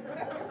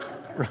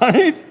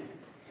 Right?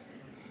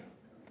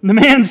 The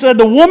man said,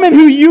 the woman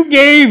who you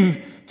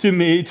gave to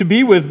me, to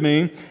be with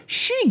me,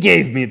 she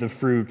gave me the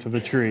fruit of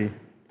the tree,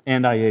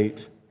 and I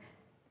ate.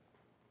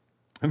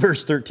 In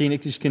verse 13,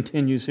 it just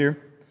continues here.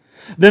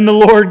 Then the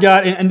Lord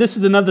God, and this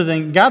is another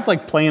thing, God's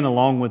like playing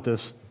along with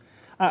this.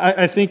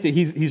 I think that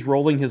he's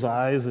rolling his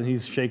eyes and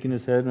he's shaking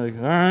his head, and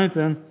like, all right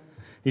then.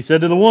 He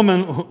said to the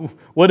woman,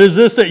 what is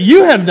this that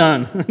you have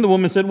done? And the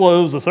woman said, well,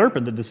 it was the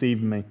serpent that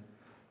deceived me.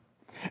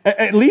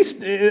 At least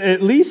the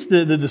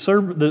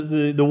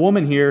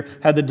woman here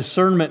had the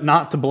discernment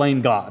not to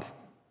blame God.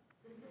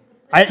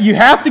 You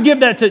have to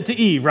give that to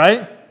Eve,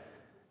 right?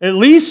 At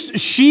least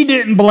she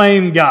didn't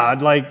blame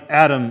God like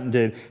Adam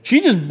did. She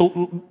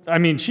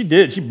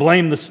did. She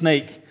blamed the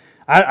snake.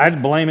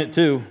 I'd blame it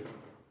too.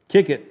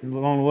 Kick it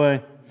along the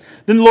way.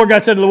 Then the Lord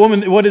God said to the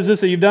woman, what is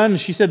this that you've done? And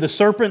she said, the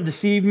serpent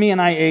deceived me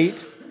and I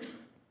ate.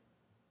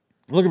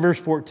 Look at verse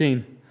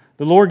 14.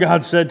 The Lord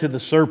God said to the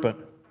serpent,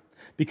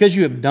 because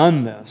you have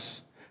done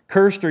this,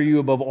 cursed are you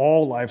above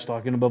all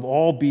livestock and above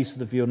all beasts of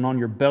the field, and on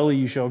your belly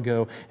you shall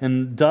go,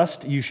 and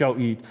dust you shall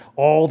eat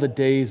all the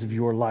days of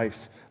your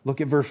life.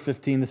 Look at verse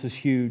 15. This is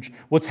huge.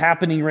 What's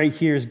happening right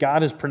here is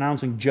God is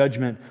pronouncing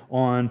judgment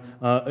on,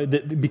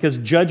 because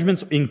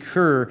judgments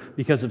incur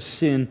because of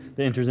sin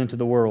that enters into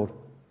the world.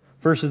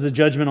 First is the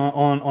judgment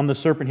on the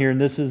serpent here,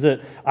 and this is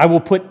it. I will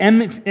put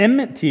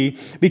enmity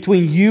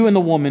between you and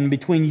the woman,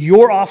 between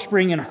your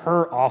offspring and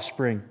her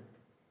offspring.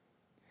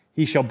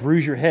 He shall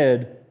bruise your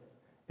head,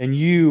 and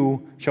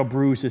you shall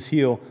bruise his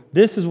heel.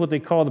 This is what they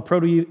call the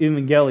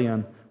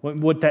proto-evangelion.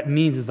 What that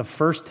means is the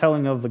first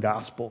telling of the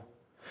gospel.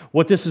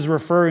 What this is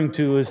referring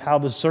to is how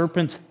the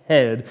serpent's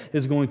head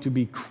is going to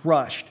be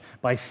crushed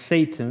by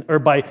Satan, or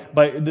by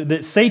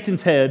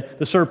Satan's head,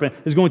 the serpent,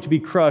 is going to be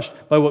crushed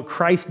by what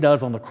Christ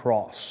does on the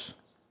cross.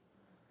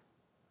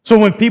 So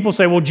when people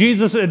say, well,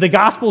 Jesus, the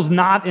gospel is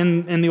not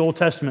in the Old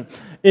Testament,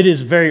 it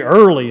is very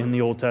early in the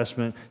Old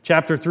Testament.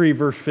 Chapter 3,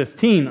 verse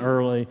 15,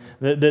 early,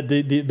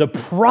 the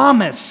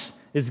promise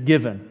is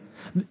given.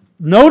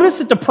 Notice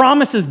that the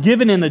promise is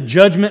given in the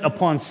judgment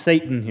upon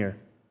Satan here.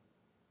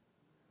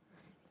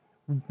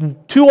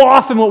 Too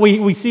often what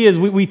we see is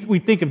we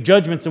think of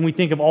judgments and we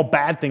think of all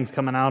bad things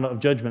coming out of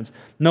judgments.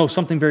 No,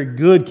 something very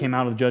good came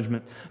out of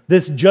judgment.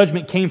 This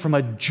judgment came from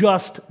a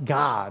just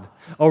God,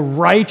 a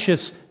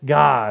righteous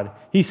God.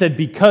 He said,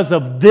 because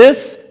of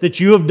this that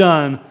you have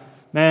done,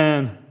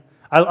 man,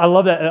 I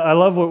love that. I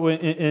love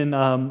what in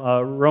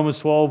Romans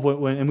 12,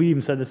 and we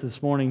even said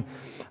this morning,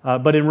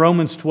 but in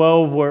Romans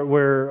 12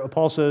 where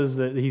Paul says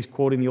that he's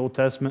quoting the Old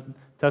Testament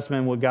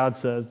and what God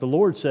says. The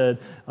Lord said,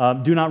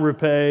 do not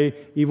repay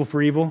evil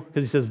for evil,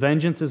 because he says,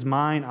 vengeance is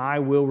mine, I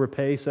will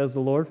repay, says the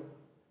Lord.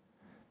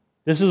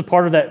 This is a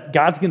part of that.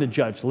 God's going to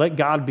judge. Let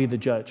God be the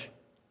judge.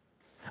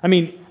 I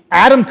mean,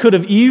 Adam could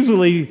have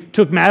easily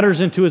took matters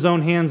into his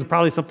own hands,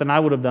 probably something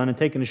I would have done, and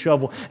taken a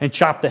shovel and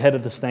chopped the head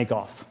of the snake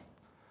off.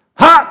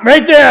 Ha!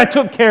 Right there, I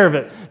took care of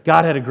it.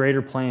 God had a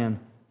greater plan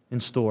in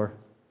store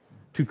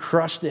to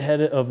crush the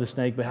head of the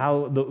snake,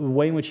 but the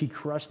way in which he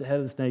crushed the head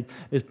of the snake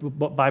is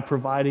by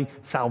providing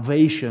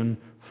salvation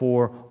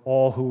for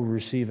all who will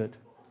receive it.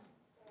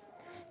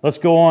 Let's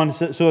go on.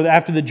 So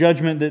after the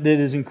judgment that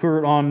is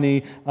incurred on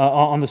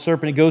the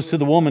serpent, it goes to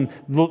the woman.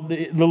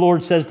 The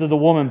Lord says to the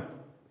woman,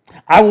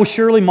 I will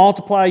surely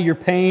multiply your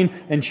pain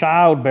and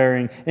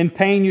childbearing. In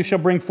pain you shall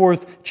bring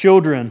forth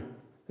children.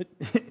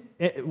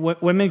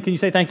 Women, can you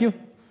say thank you?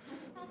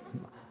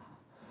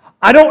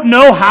 I don't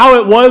know how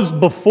it was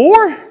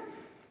before.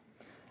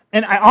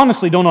 And I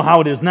honestly don't know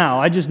how it is now.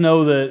 I just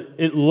know that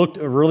it looked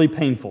really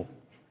painful.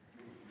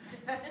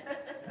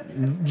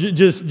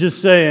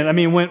 Just saying. I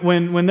mean,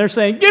 when they're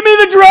saying, "Give me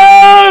the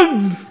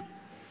drugs!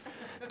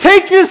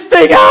 Take this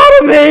thing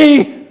out of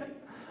me!"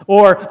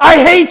 Or,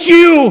 "I hate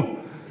you!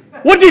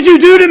 What did you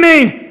do to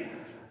me?"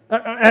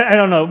 I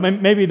don't know.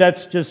 Maybe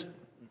that's just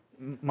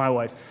my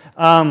wife.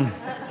 To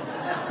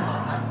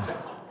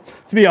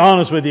be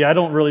honest with you, I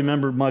don't really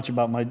remember much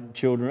about my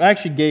children.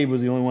 Actually, Gabe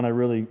was the only one I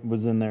really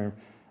was in there.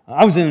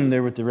 I was in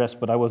there with the rest,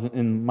 but I wasn't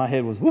in. My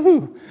head was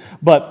woohoo.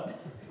 But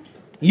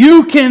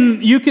you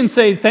can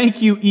say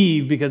thank you,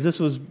 Eve, because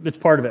it's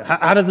part of it.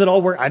 How does it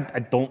all work? I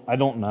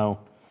don't know.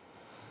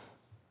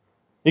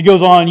 It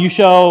goes on.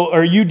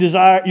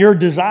 Your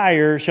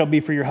desire shall be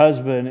for your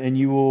husband,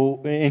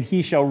 and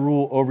he shall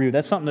rule over you.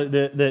 That's something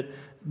that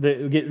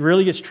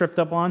really gets tripped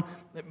up on.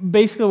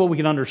 Basically, what we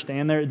can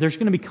understand there's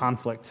going to be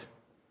conflict.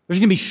 There's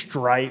going to be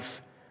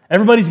strife.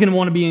 Everybody's going to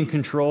want to be in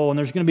control, and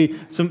there's going to be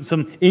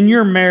some in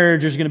your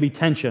marriage, there's going to be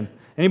tension.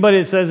 Anybody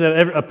that says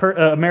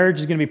that a marriage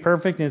is going to be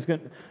perfect,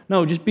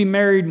 no, just be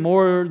married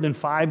more than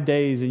 5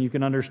 days, and you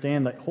can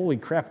understand, like, holy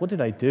crap, what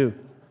did I do?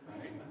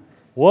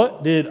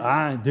 What did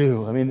I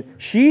do? I mean,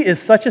 she is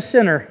such a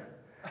sinner.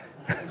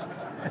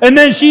 And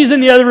then she's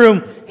in the other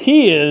room.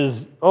 He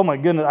is, oh my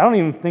goodness, I don't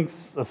even think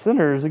a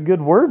sinner is a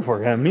good word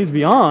for him. He's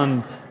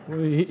beyond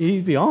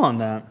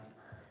that.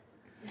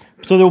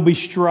 So there will be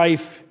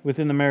strife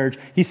within the marriage.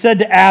 He said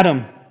to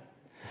Adam,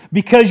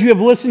 "Because you have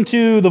listened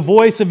to the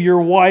voice of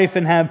your wife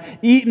and have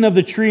eaten of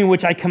the tree in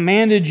which I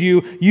commanded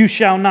you, you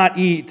shall not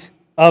eat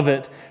of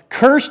it.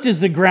 Cursed is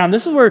the ground."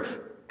 This is where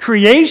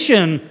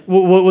creation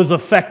was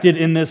affected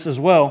in this as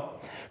well.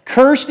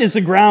 "Cursed is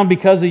the ground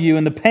because of you,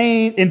 and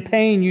in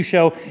pain you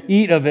shall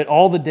eat of it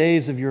all the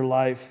days of your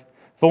life.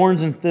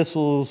 Thorns and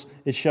thistles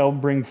it shall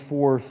bring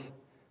forth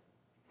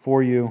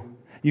for you.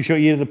 You shall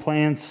eat of the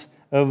plants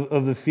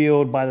of the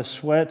field. By the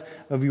sweat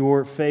of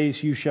your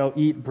face you shall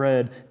eat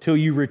bread, till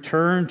you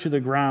return to the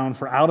ground.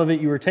 For out of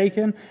it you were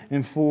taken,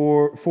 and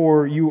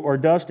for you are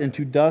dust, and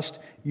to dust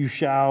you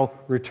shall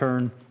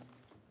return."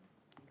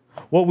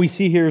 What we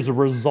see here is a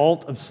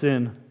result of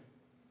sin.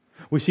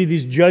 We see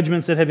these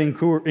judgments that have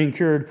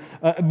incurred,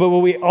 but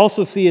what we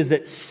also see is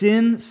that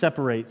sin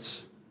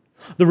separates.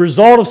 The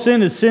result of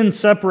sin is sin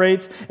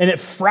separates, and it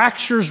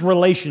fractures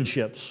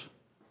relationships.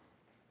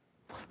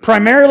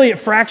 Primarily, it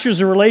fractures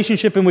the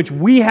relationship in which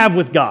we have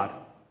with God.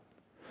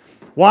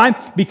 Why?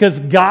 Because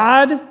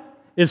God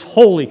is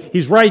holy.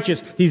 He's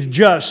righteous. He's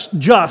just.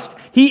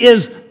 He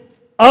is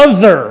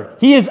other.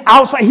 He is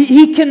outside.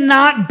 He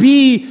cannot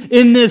be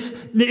in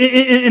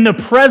the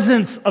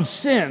presence of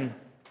sin.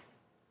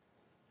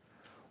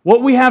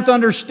 What we have to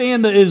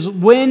understand is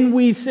when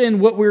we sin,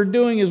 what we're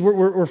doing is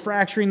we're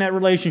fracturing that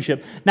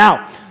relationship.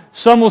 Now,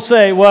 some will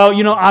say, "Well,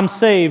 I'm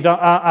saved.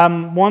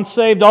 I'm once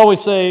saved,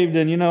 always saved,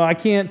 and I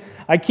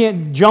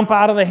can't jump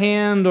out of the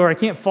hand, or I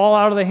can't fall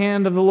out of the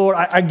hand of the Lord."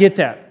 I get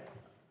that.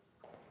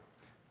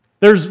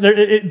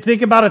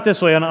 Think about it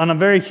this way, on a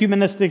very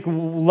humanistic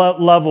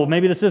level.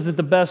 Maybe this isn't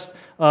the best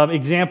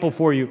example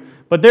for you,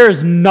 but there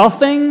is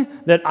nothing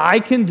that I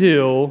can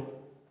do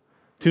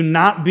to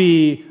not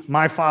be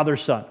my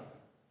Father's son,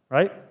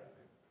 right?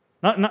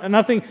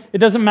 Nothing. It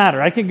doesn't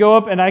matter. I can go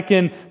up and I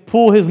can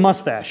pull his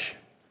mustache.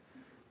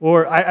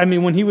 Or,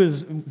 when he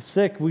was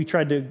sick, we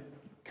tried to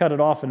cut it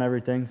off and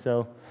everything,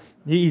 so...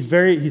 He's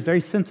very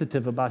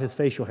sensitive about his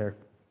facial hair.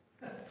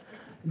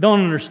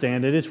 Don't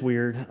understand it. It's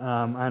weird.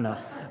 I know.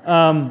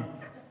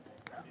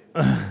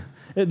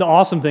 The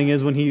awesome thing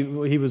is when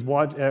he was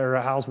at our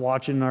house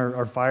watching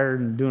our fire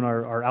and doing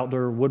our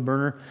outdoor wood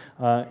burner,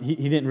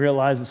 he didn't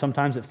realize that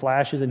sometimes it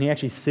flashes, and he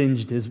actually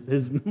singed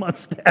his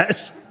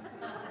mustache.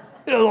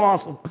 It was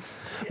awesome.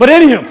 But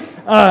anywho,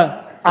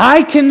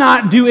 I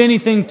cannot do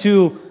anything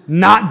to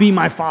not be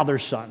my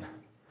Father's son.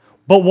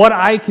 But what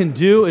I can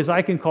do is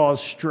I can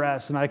cause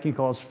stress, and I can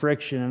cause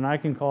friction, and I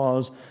can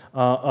cause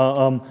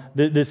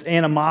this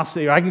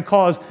animosity, or I can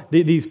cause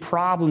these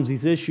problems,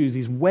 these issues,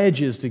 these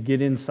wedges to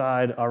get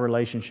inside our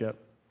relationship.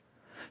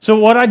 So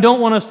what I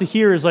don't want us to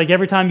hear is like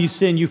every time you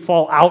sin, you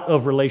fall out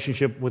of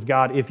relationship with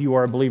God if you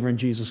are a believer in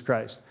Jesus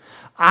Christ.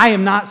 I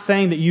am not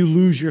saying that you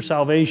lose your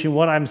salvation.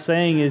 What I'm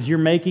saying is you're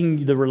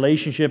making the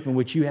relationship in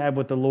which you have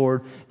with the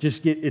Lord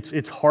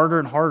it's harder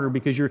and harder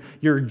because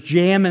you're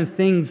jamming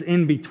things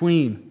in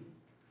between.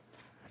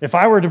 If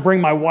I were to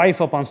bring my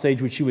wife up on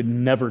stage, which she would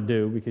never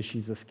do because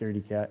she's a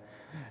scaredy cat,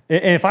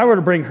 and if I were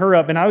to bring her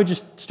up and I would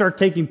just start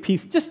taking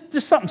pieces,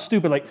 just something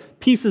stupid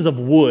like pieces of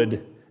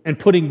wood and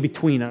putting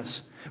between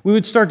us, we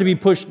would start to being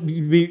pushed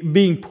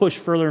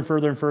further and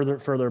further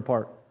and further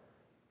apart.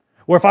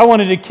 Or if I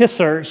wanted to kiss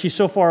her, she's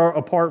so far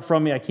apart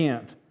from me I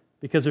can't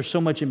because there's so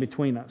much in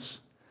between us.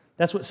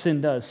 That's what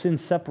sin does. Sin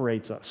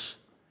separates us.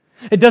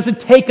 It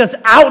doesn't take us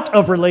out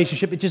of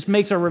relationship. It just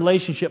makes our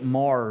relationship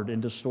marred and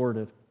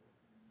distorted.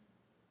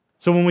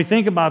 So when we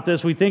think about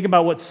this, we think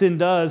about what sin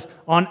does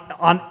on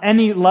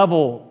any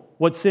level.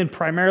 What sin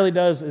primarily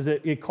does is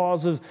it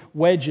causes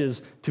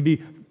wedges to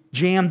be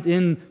jammed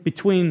in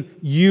between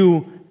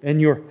you and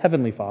your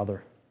heavenly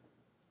Father.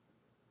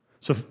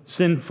 So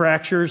sin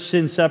fractures,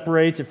 sin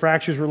separates, it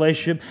fractures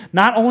relationship.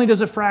 Not only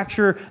does it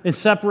fracture and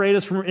separate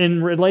us from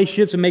in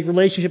relationships and make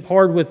relationship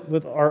hard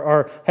with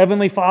our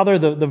Heavenly Father,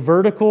 the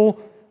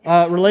vertical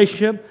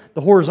relationship,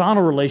 the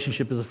horizontal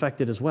relationship is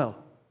affected as well.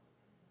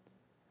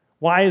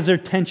 Why is there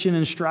tension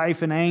and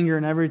strife and anger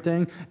and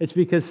everything? It's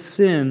because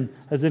sin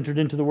has entered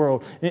into the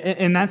world.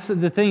 And that's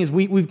the thing is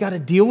we've got to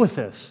deal with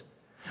this.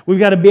 We've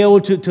got to be able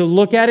to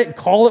look at it,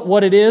 call it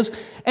what it is.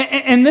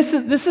 And this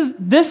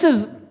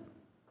is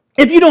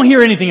if you don't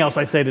hear anything else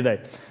I say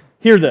today,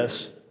 hear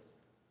this.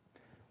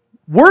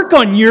 Work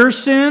on your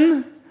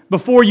sin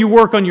before you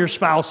work on your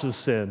spouse's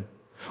sin.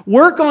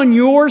 Work on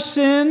your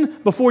sin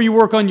before you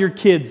work on your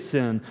kid's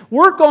sin.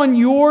 Work on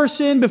your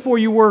sin before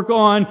you work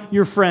on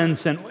your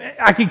friend's sin.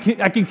 I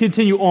can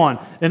continue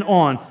on and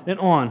on and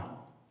on.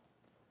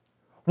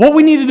 What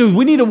we need to do is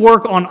we need to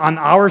work on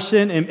our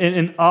sin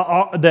and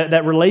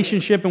that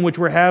relationship in which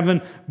we're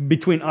having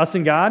between us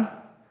and God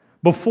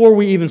before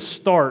we even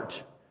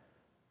start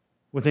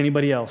with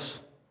anybody else.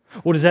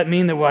 Well, does that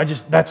mean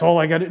that that's all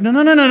I got to do?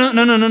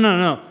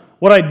 No.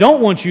 What I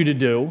don't want you to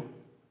do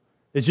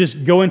is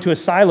just go into a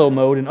silo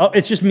mode and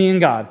it's just me and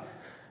God.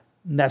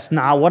 That's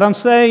not what I'm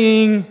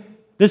saying.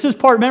 This is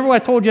remember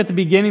what I told you at the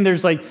beginning,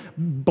 there's like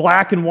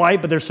black and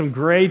white, but there's some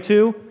gray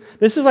too?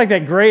 This is like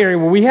that gray area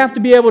where we have to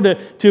be able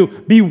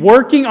to be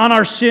working on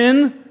our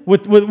sin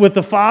with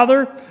the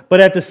Father, but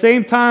at the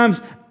same time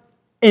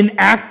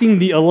enacting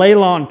the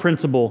Alelon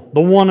principle,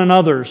 the one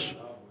another's.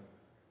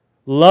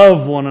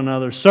 Love one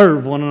another,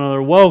 serve one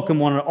another, welcome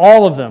one another,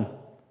 all of them.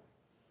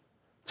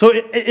 So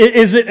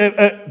is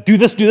it do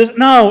this?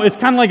 No, it's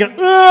kind of like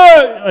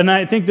and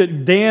I think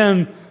that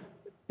Dan,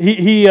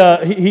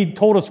 he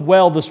told us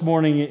well this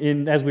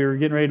morning as we were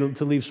getting ready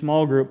to leave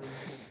small group.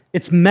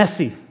 It's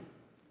messy.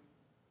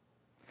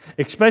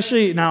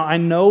 Especially, now I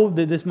know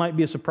that this might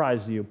be a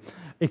surprise to you,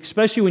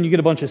 especially when you get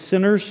a bunch of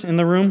sinners in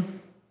the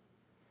room.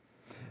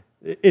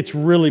 It's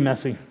really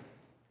messy.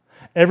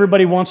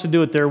 Everybody wants to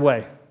do it their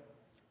way.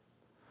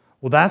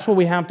 Well, that's what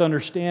we have to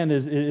understand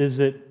is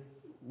that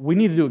we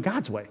need to do it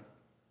God's way.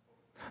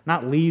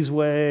 Not Lee's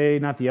way,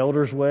 not the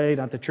elder's way,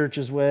 not the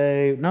church's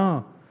way.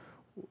 No,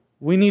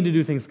 we need to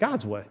do things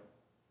God's way.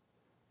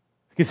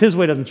 Because His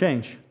way doesn't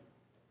change.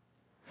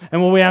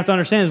 And what we have to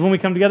understand is when we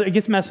come together, it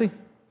gets messy.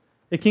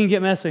 It can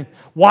get messy.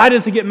 Why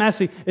does it get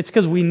messy? It's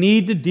because we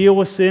need to deal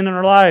with sin in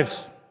our lives.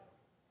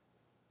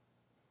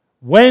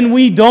 When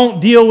we don't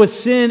deal with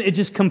sin, it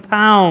just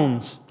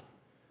compounds.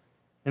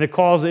 And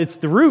it's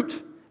the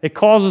root. It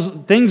causes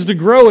things to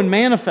grow and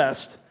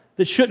manifest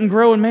that shouldn't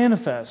grow and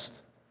manifest.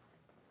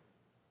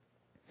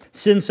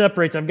 Sin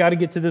separates. I've got to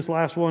get to this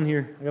last one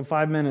here. I got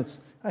 5 minutes.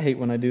 I hate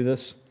when I do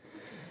this.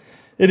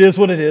 It is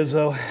what it is,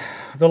 though.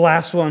 The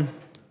last one.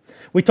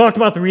 We talked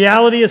about the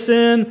reality of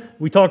sin.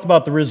 We talked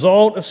about the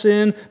result of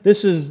sin.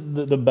 This is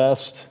the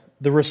best.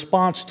 The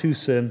response to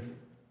sin.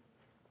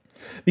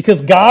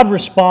 Because God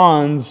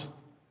responds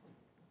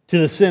to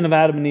the sin of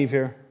Adam and Eve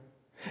here.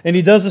 And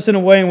He does this in a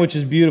way in which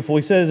is beautiful.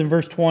 He says in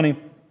verse 20,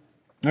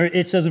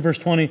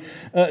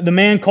 the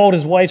man called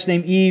his wife's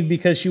name Eve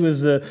because she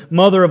was the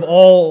mother of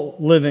all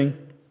living.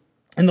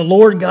 And the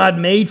Lord God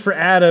made for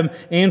Adam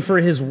and for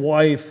his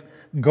wife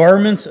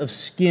garments of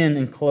skin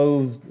and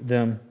clothed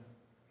them.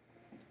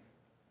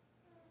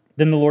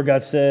 Then the Lord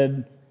God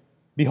said,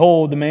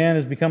 Behold, the man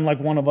has become like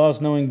one of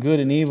us, knowing good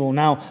and evil.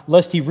 Now,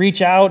 lest he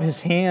reach out his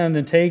hand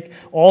and take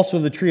also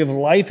the tree of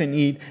life and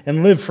eat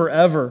and live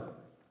forever.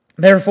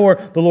 Therefore,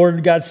 the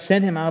Lord God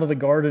sent him out of the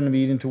Garden of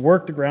Eden to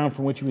work the ground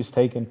from which he was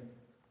taken.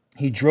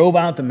 He drove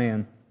out the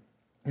man,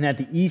 and at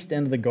the east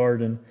end of the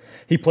garden,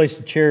 he placed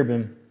a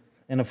cherubim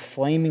and a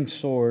flaming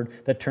sword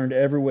that turned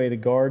every way to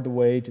guard the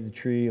way to the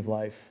tree of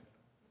life.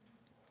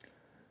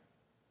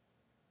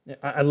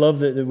 I love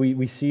that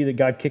we see that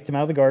God kicked him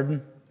out of the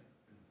garden.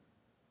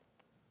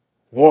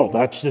 Whoa,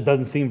 that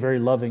doesn't seem very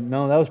loving.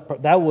 No,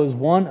 that was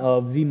one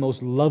of the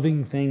most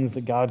loving things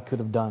that God could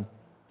have done.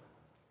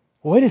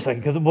 Wait a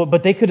second,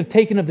 but they could have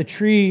taken of the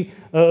tree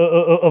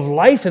of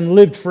life and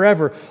lived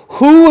forever.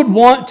 Who would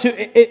want to,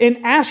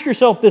 and ask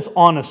yourself this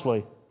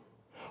honestly,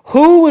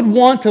 who would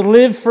want to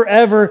live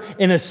forever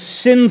in a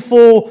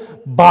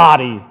sinful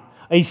body,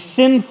 a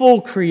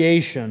sinful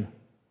creation?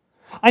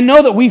 I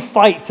know that we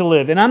fight to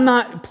live, and I'm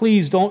not,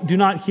 please do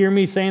not hear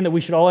me saying that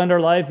we should all end our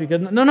life because,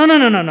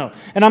 no.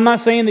 And I'm not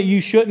saying that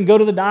you shouldn't go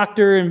to the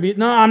doctor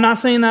I'm not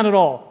saying that at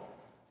all.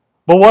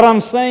 But what I'm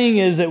saying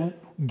is that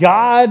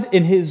God,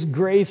 in His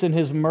grace and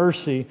His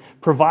mercy,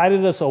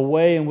 provided us a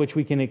way in which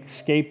we can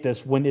escape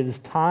this when it is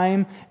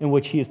time in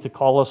which He is to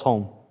call us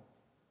home.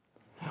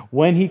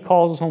 When He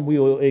calls us home, we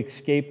will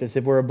escape this.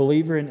 If we're a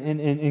believer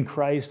in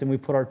Christ and we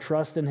put our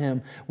trust in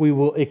Him, we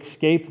will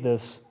escape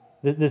this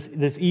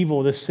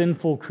evil, this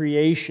sinful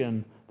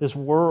creation, this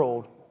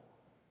world.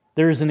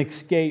 There is an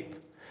escape.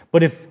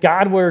 But if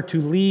God were to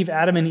leave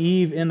Adam and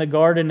Eve in the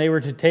garden, they were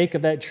to take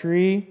of that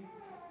tree,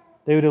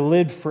 they would have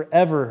lived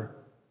forever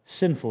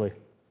sinfully.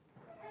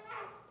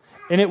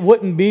 And it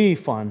wouldn't be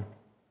fun.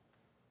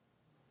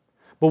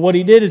 But what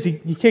He did is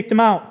He kicked them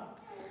out.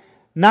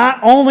 Not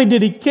only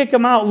did he kick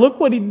him out, look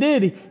what he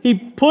did. He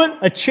put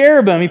a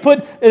cherubim, he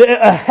put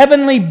a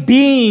heavenly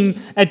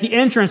being at the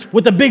entrance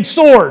with a big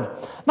sword.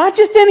 Not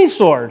just any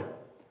sword,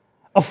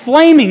 a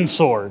flaming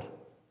sword.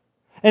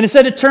 And it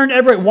said it turned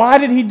every. Why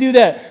did he do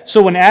that?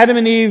 So when Adam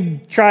and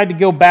Eve tried to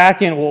go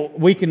back in, well,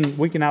 we can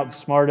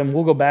outsmart him.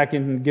 We'll go back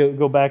and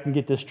go back and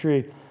get this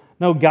tree.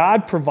 No,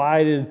 God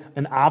provided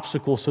an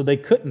obstacle so they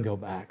couldn't go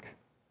back.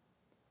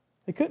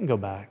 They couldn't go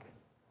back.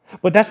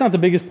 But that's not the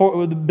biggest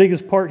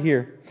part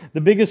here. The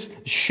biggest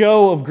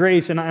show of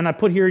grace, and I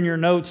put here in your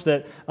notes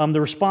that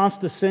the response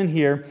to sin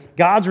here,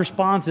 God's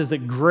response is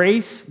that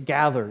grace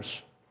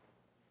gathers.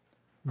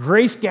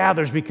 Grace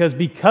gathers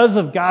because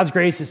of God's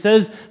grace. It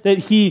says that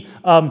He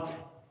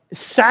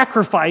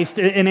sacrificed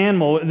an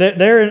animal.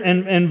 There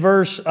in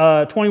verse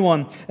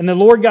 21, and the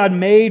Lord God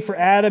made for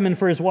Adam and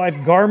for his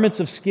wife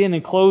garments of skin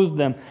and clothed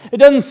them. It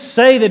doesn't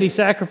say that He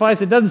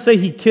sacrificed. It doesn't say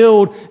He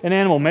killed an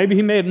animal. Maybe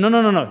He made...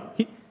 No.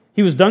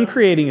 He was done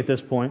creating at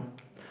this point.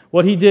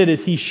 What He did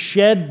is He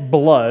shed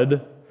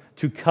blood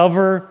to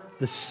cover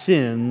the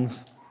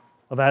sins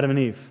of Adam and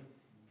Eve.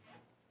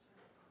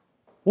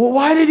 Well,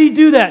 why did He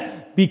do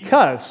that?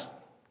 Because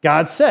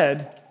God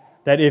said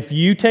that if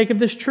you take of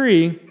this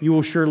tree, you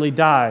will surely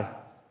die.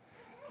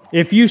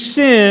 If you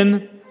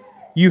sin,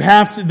 you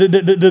have to,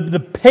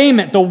 the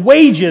payment, the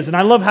wages, and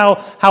I love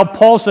how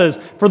Paul says,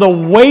 for the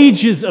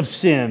wages of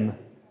sin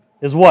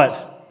is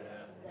what?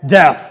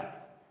 Death.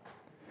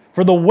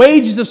 For the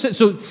wages of sin.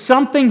 So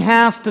something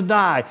has to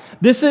die.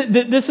 This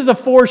is a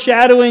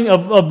foreshadowing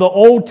of the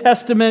Old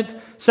Testament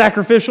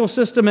sacrificial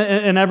system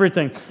and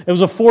everything. It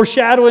was a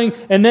foreshadowing,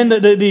 and then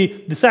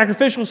the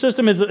sacrificial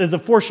system is a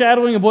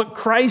foreshadowing of what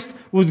Christ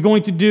was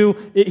going to do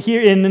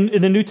here in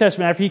the New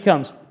Testament after He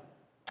comes.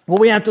 What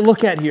we have to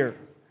look at here,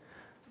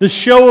 the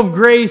show of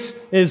grace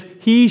is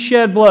He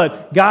shed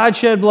blood. God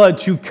shed blood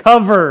to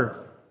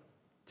cover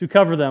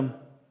them.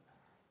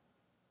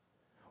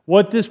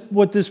 What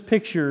this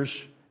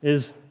pictures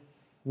is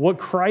what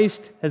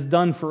Christ has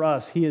done for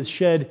us. He has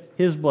shed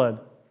His blood.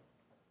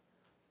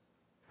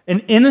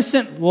 An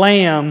innocent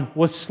lamb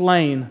was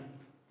slain.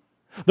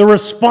 The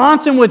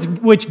response in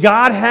which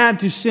God had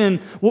to sin,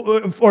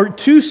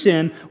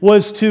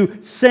 was to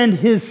send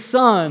His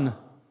Son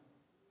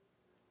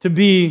to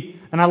be,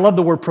 and I love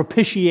the word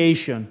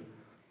propitiation,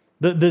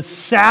 the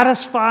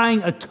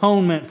satisfying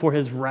atonement for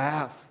His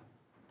wrath.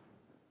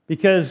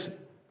 Because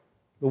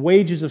the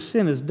wages of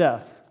sin is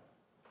death.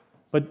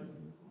 But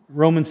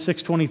Romans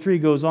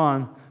 6:23 goes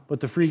on, but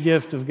the free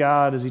gift of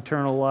God is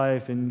eternal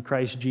life in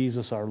Christ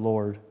Jesus our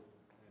Lord.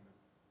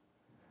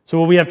 So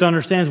what we have to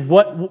understand is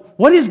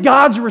what is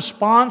God's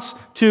response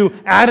to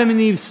Adam and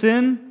Eve's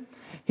sin?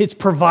 It's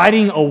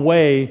providing a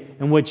way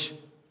in which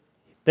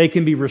they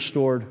can be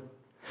restored.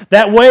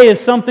 That way is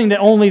something that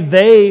only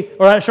that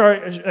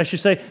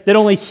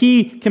only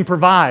He can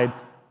provide.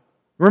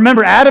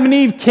 Remember, Adam and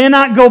Eve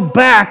cannot go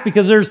back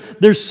because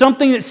there's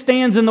something that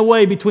stands in the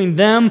way between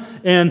them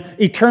and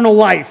eternal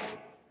life.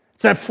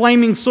 It's that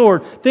flaming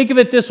sword. Think of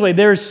it this way.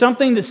 There is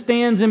something that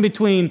stands in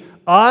between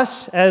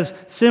us as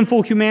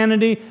sinful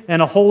humanity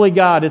and a holy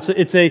God.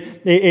 It's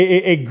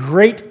a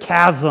great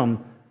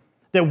chasm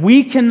that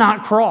we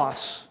cannot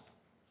cross.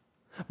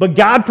 But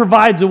God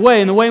provides a way,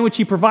 and the way in which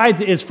He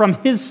provides it is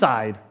from His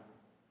side.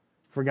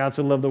 For God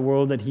so loved the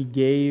world that He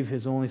gave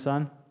His only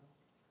Son.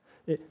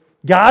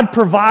 God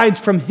provides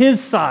from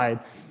His side.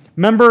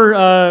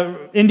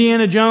 Remember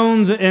Indiana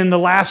Jones and the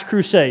Last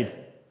Crusade?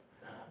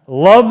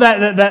 Love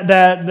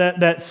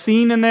that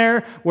scene in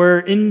there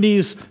where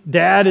Indy's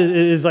dad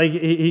is like,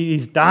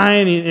 he's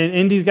dying, and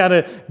Indy's got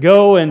to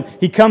go, and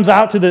he comes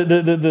out to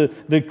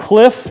the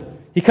cliff.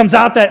 He comes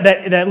out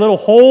that little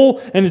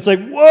hole, and it's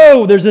like,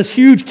 whoa, there's this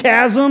huge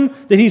chasm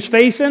that he's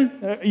facing.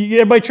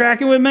 Everybody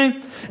tracking with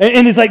me?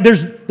 And it's like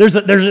there's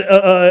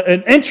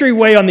an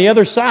entryway on the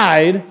other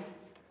side,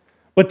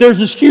 but there's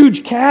this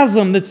huge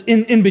chasm that's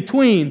in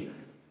between.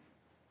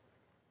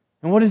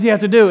 And what does he have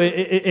to do?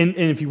 And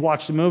if you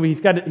watch the movie, he's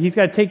got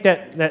to take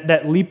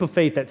that leap of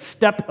faith, that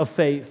step of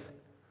faith.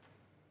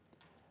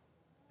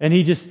 And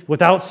he just,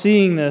 without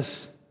seeing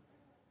this,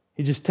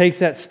 he just takes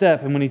that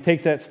step. And when he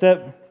takes that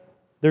step,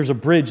 there's a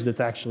bridge that's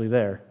actually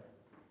there.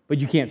 But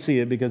you can't see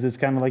it because it's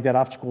kind of like that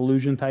optical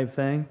illusion type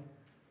thing.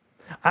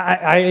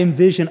 I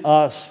envision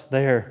us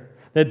there.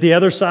 That the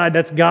other side,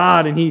 that's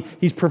God, and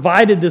He's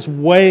provided this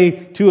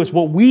way to us.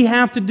 What we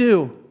have to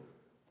do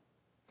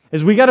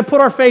is we got to put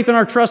our faith and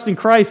our trust in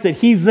Christ that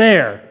He's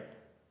there.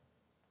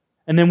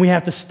 And then we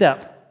have to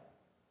step.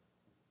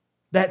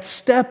 That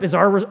step is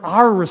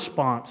our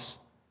response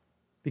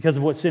because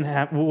of what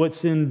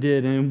sin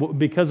did and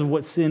because of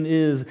what sin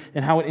is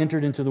and how it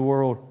entered into the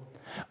world.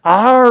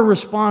 Our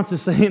response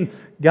is saying,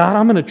 God,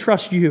 I'm going to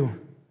trust You.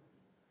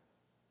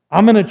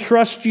 I'm going to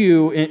trust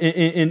You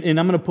and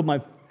I'm going to put my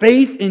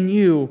faith in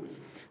You.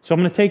 So I'm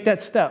going to take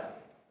that step.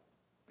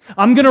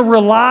 I'm going to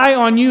rely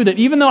on You that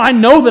even though I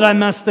know that I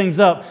messed things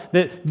up,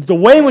 that the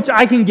way in which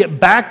I can get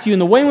back to You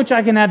and the way in which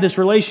I can have this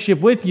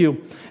relationship with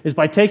You is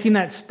by taking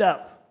that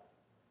step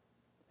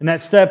And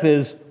that step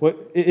is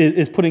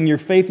putting your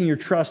faith and your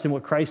trust in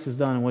what Christ has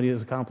done and what He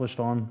has accomplished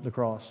on the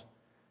cross.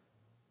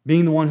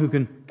 Being the one who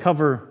can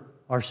cover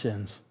our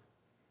sins.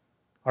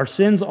 Our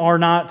sins are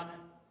not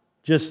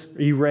just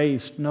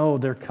erased. No,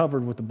 they're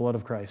covered with the blood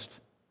of Christ.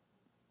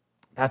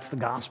 That's the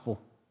gospel.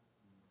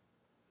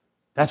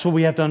 That's what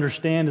we have to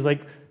understand is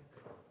like,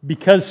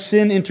 because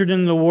sin entered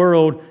into the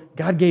world,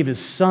 God gave His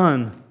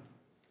Son.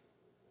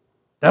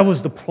 That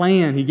was the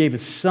plan. He gave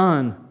His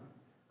Son.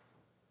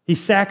 He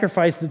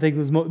sacrificed the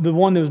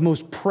one that was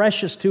most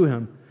precious to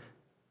Him.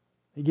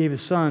 He gave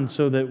His Son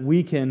so that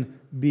we can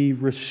be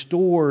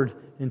restored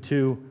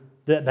into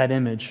that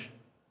image,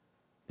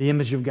 the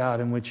image of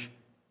God in which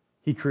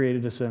He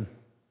created us in.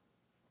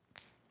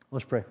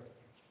 Let's pray.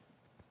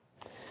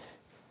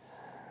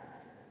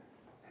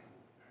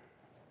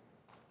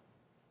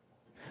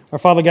 Our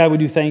Father God, we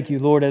do thank You,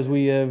 Lord, as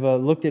we have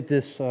looked at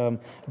this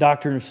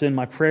doctrine of sin.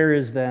 My prayer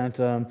is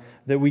that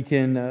we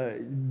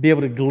can be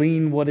able to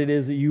glean what it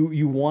is that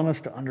you want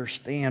us to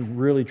understand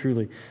really,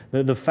 truly.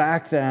 The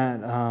fact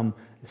that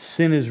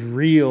sin is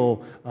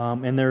real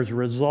and there's a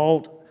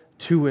result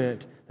to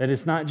it, that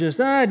it's not just,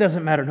 it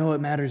doesn't matter. No, it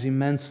matters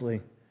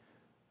immensely.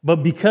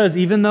 But because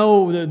even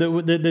though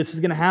this is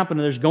going to happen,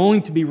 there's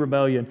going to be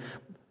rebellion,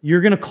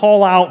 You're going to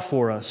call out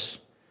for us.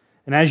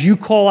 And as You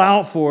call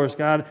out for us,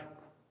 God,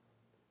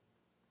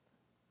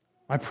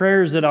 my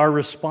prayer is that our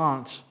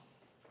response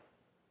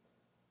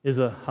is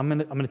I'm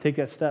going to take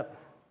that step.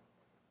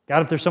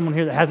 God, if there's someone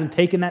here that hasn't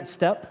taken that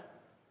step,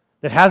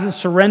 that hasn't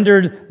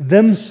surrendered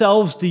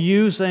themselves to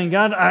You, saying,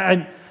 God,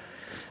 I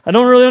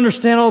don't really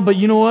understand all, but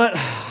you know what?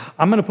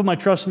 I'm going to put my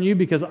trust in You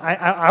because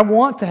I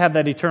want to have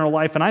that eternal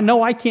life, and I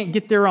know I can't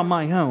get there on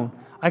my own.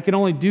 I can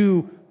only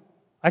do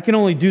that. I can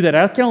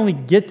only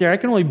get there. I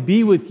can only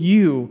be with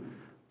You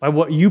by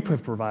what You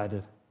have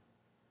provided.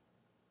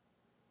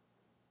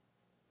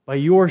 By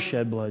Your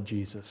shed blood,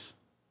 Jesus.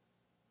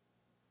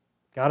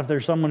 God, if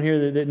there's someone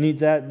here that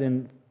needs that,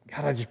 then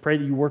God, I just pray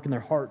that You work in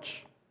their hearts.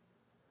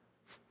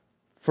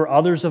 For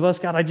others of us,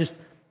 God,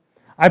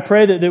 I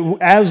pray that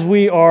as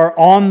we are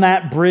on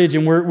that bridge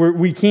and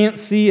we can't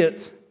see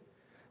it,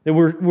 that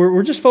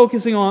we're just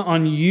focusing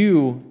on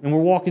You and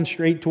we're walking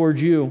straight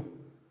towards You.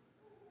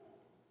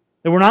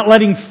 That we're not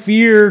letting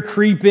fear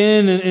creep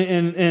in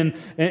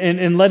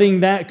and letting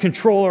that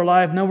control our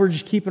life. No, we're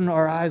just keeping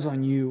our eyes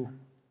on You.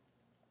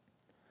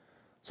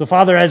 So,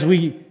 Father, as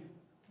we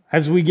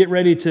get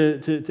ready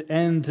to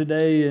end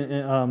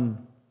today,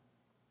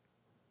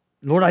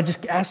 Lord, I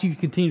just ask You to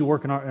continue to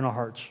work in our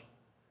hearts.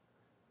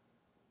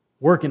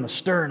 Work in us,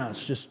 stir in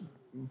us, just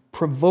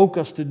provoke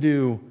us to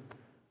do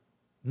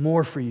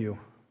more for You.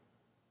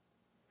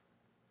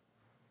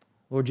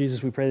 Lord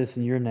Jesus, we pray this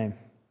in Your name.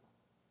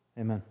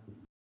 Amen.